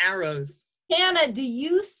 A lot of arrows. Hannah, do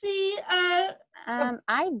you see? I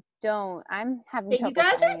don't. I'm having trouble. You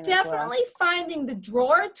guys finding are it as well. definitely finding the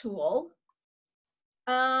drawer tool.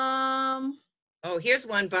 Oh, here's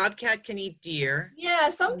one. Bobcat can eat deer. Yeah,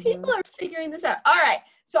 some people are figuring this out. All right,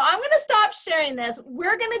 so I'm going to stop sharing this.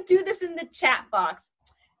 We're going to do this in the chat box.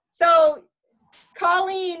 So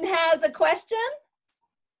Colleen has a question.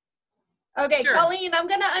 Okay, sure. Colleen, I'm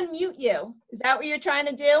going to unmute you. Is that what you're trying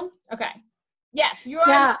to do? Okay. Yes, you are.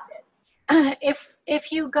 Yeah.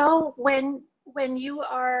 If you go when you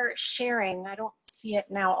are sharing, I don't see it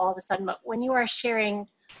now all of a sudden, but when you are sharing,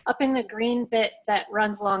 up in the green bit that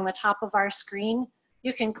runs along the top of our screen,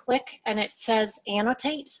 you can click and it says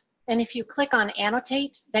annotate. And if you click on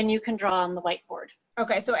annotate, then you can draw on the whiteboard.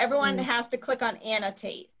 Okay, so everyone has to click on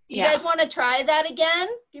annotate. Do you guys want to try that again?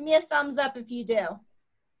 Give me a thumbs up if you do.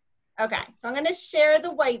 Okay, so I'm going to share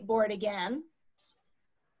the whiteboard again.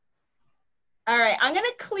 All right, I'm going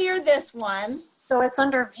to clear this one. So it's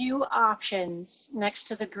under view options next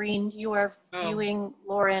to the green. You are viewing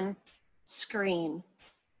Lauren screen.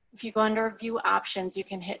 If you go under view options, you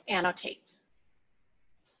can hit annotate.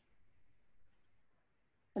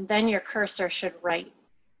 And then your cursor should write.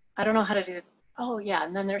 I don't know how to do it. Oh yeah,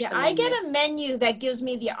 and then there's the menu. I get a menu that gives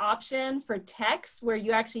me the option for text where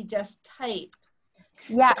you actually just type.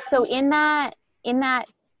 Yeah, so in that,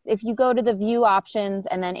 if you go to the view options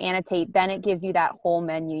and then annotate, then it gives you that whole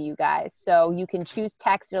menu, you guys. So you can choose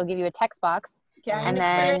text, it'll give you a text box. Okay, and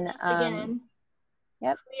then again.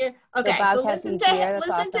 Yep. Clear. Okay, so listen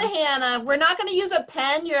to Hannah. We're not going to use a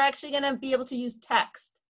pen. You're actually going to be able to use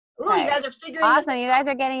text. Ooh, you guys are figuring this out. You guys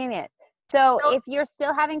are getting it. So if you're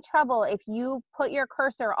still having trouble, if you put your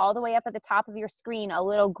cursor all the way up at the top of your screen, a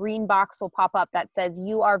little green box will pop up that says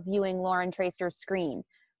you are viewing Lauren Traster's screen.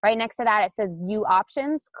 Right next to that, it says view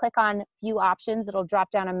options. Click on view options. It'll drop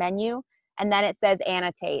down a menu, and then it says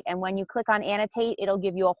annotate. And when you click on annotate, it'll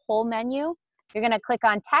give you a whole menu. You're going to click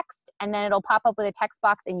on text, and then it'll pop up with a text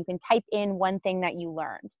box, and you can type in one thing that you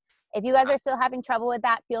learned. If you guys are still having trouble with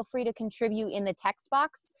that, feel free to contribute in the text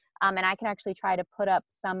box, and I can actually try to put up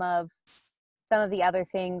some of the other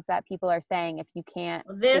things that people are saying if you can't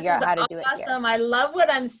figure out how to do it here. This is awesome. I love what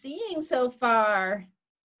I'm seeing so far.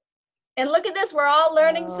 And look at this. We're all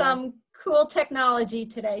learning some cool technology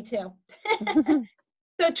today, too.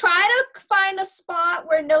 So try to find a spot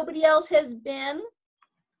where nobody else has been.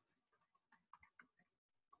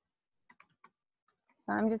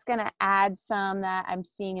 So I'm just going to add some that I'm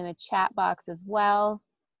seeing in the chat box as well.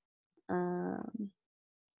 And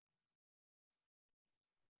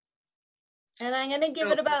I'm going to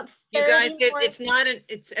give it about 30 You guys, more. it's not an,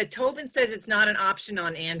 Tovin says it's not an option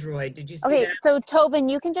on Android. Did you see that? Okay, so Tovin,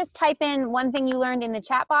 you can just type in one thing you learned in the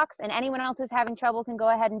chat box, and anyone else who's having trouble can go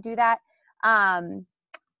ahead and do that.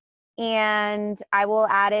 And I will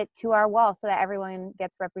add it to our wall so that everyone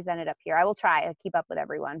gets represented up here. I will try to keep up with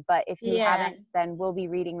everyone, but if you haven't, then we'll be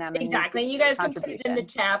reading them. Exactly, and you guys can put it in the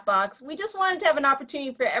chat box. We just wanted to have an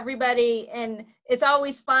opportunity for everybody, and it's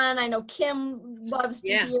always fun. I know Kim loves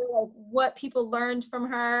to hear like, what people learned from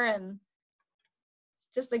her, and it's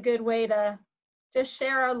just a good way to just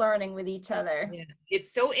share our learning with each other. Yeah.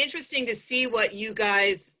 It's so interesting to see what you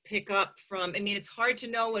guys pick up from. I mean, it's hard to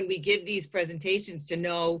know when we give these presentations to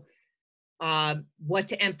know what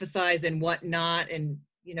to emphasize and what not. And,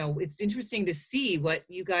 you know, it's interesting to see what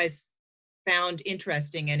you guys found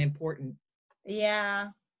interesting and important. Yeah.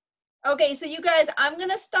 Okay, so you guys, I'm going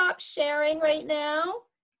to stop sharing right now.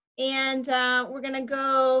 And we're going to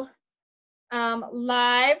go,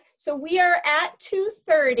 live. So we are at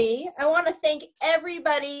 2:30. I want to thank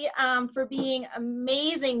everybody for being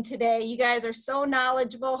amazing today. You guys are so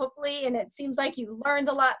knowledgeable, hopefully, and it seems like you learned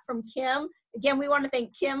a lot from Kim. Again, we want to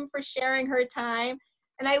thank Kim for sharing her time.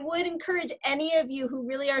 And I would encourage any of you who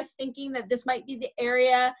really are thinking that this might be the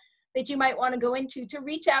area that you might want to go into to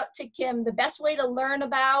reach out to Kim. The best way to learn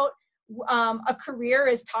about a career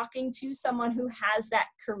is talking to someone who has that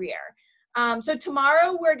career. So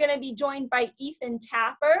tomorrow we're going to be joined by Ethan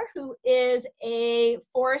Tapper, who is a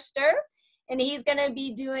forester, and he's going to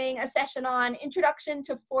be doing a session on Introduction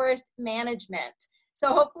to Forest Management.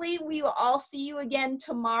 So hopefully we will all see you again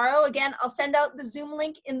tomorrow. Again, I'll send out the Zoom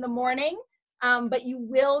link in the morning, but you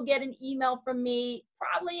will get an email from me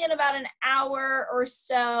probably in about an hour or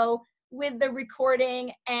so with the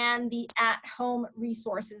recording and the at-home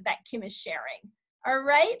resources that Kim is sharing. All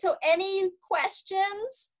right, so any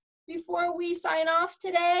questions before we sign off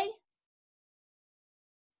today?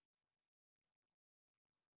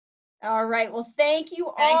 All right, well, thank you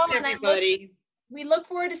all. Thanks, everybody. We look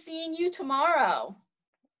forward to seeing you tomorrow.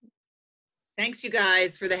 Thanks, you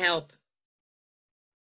guys, for the help.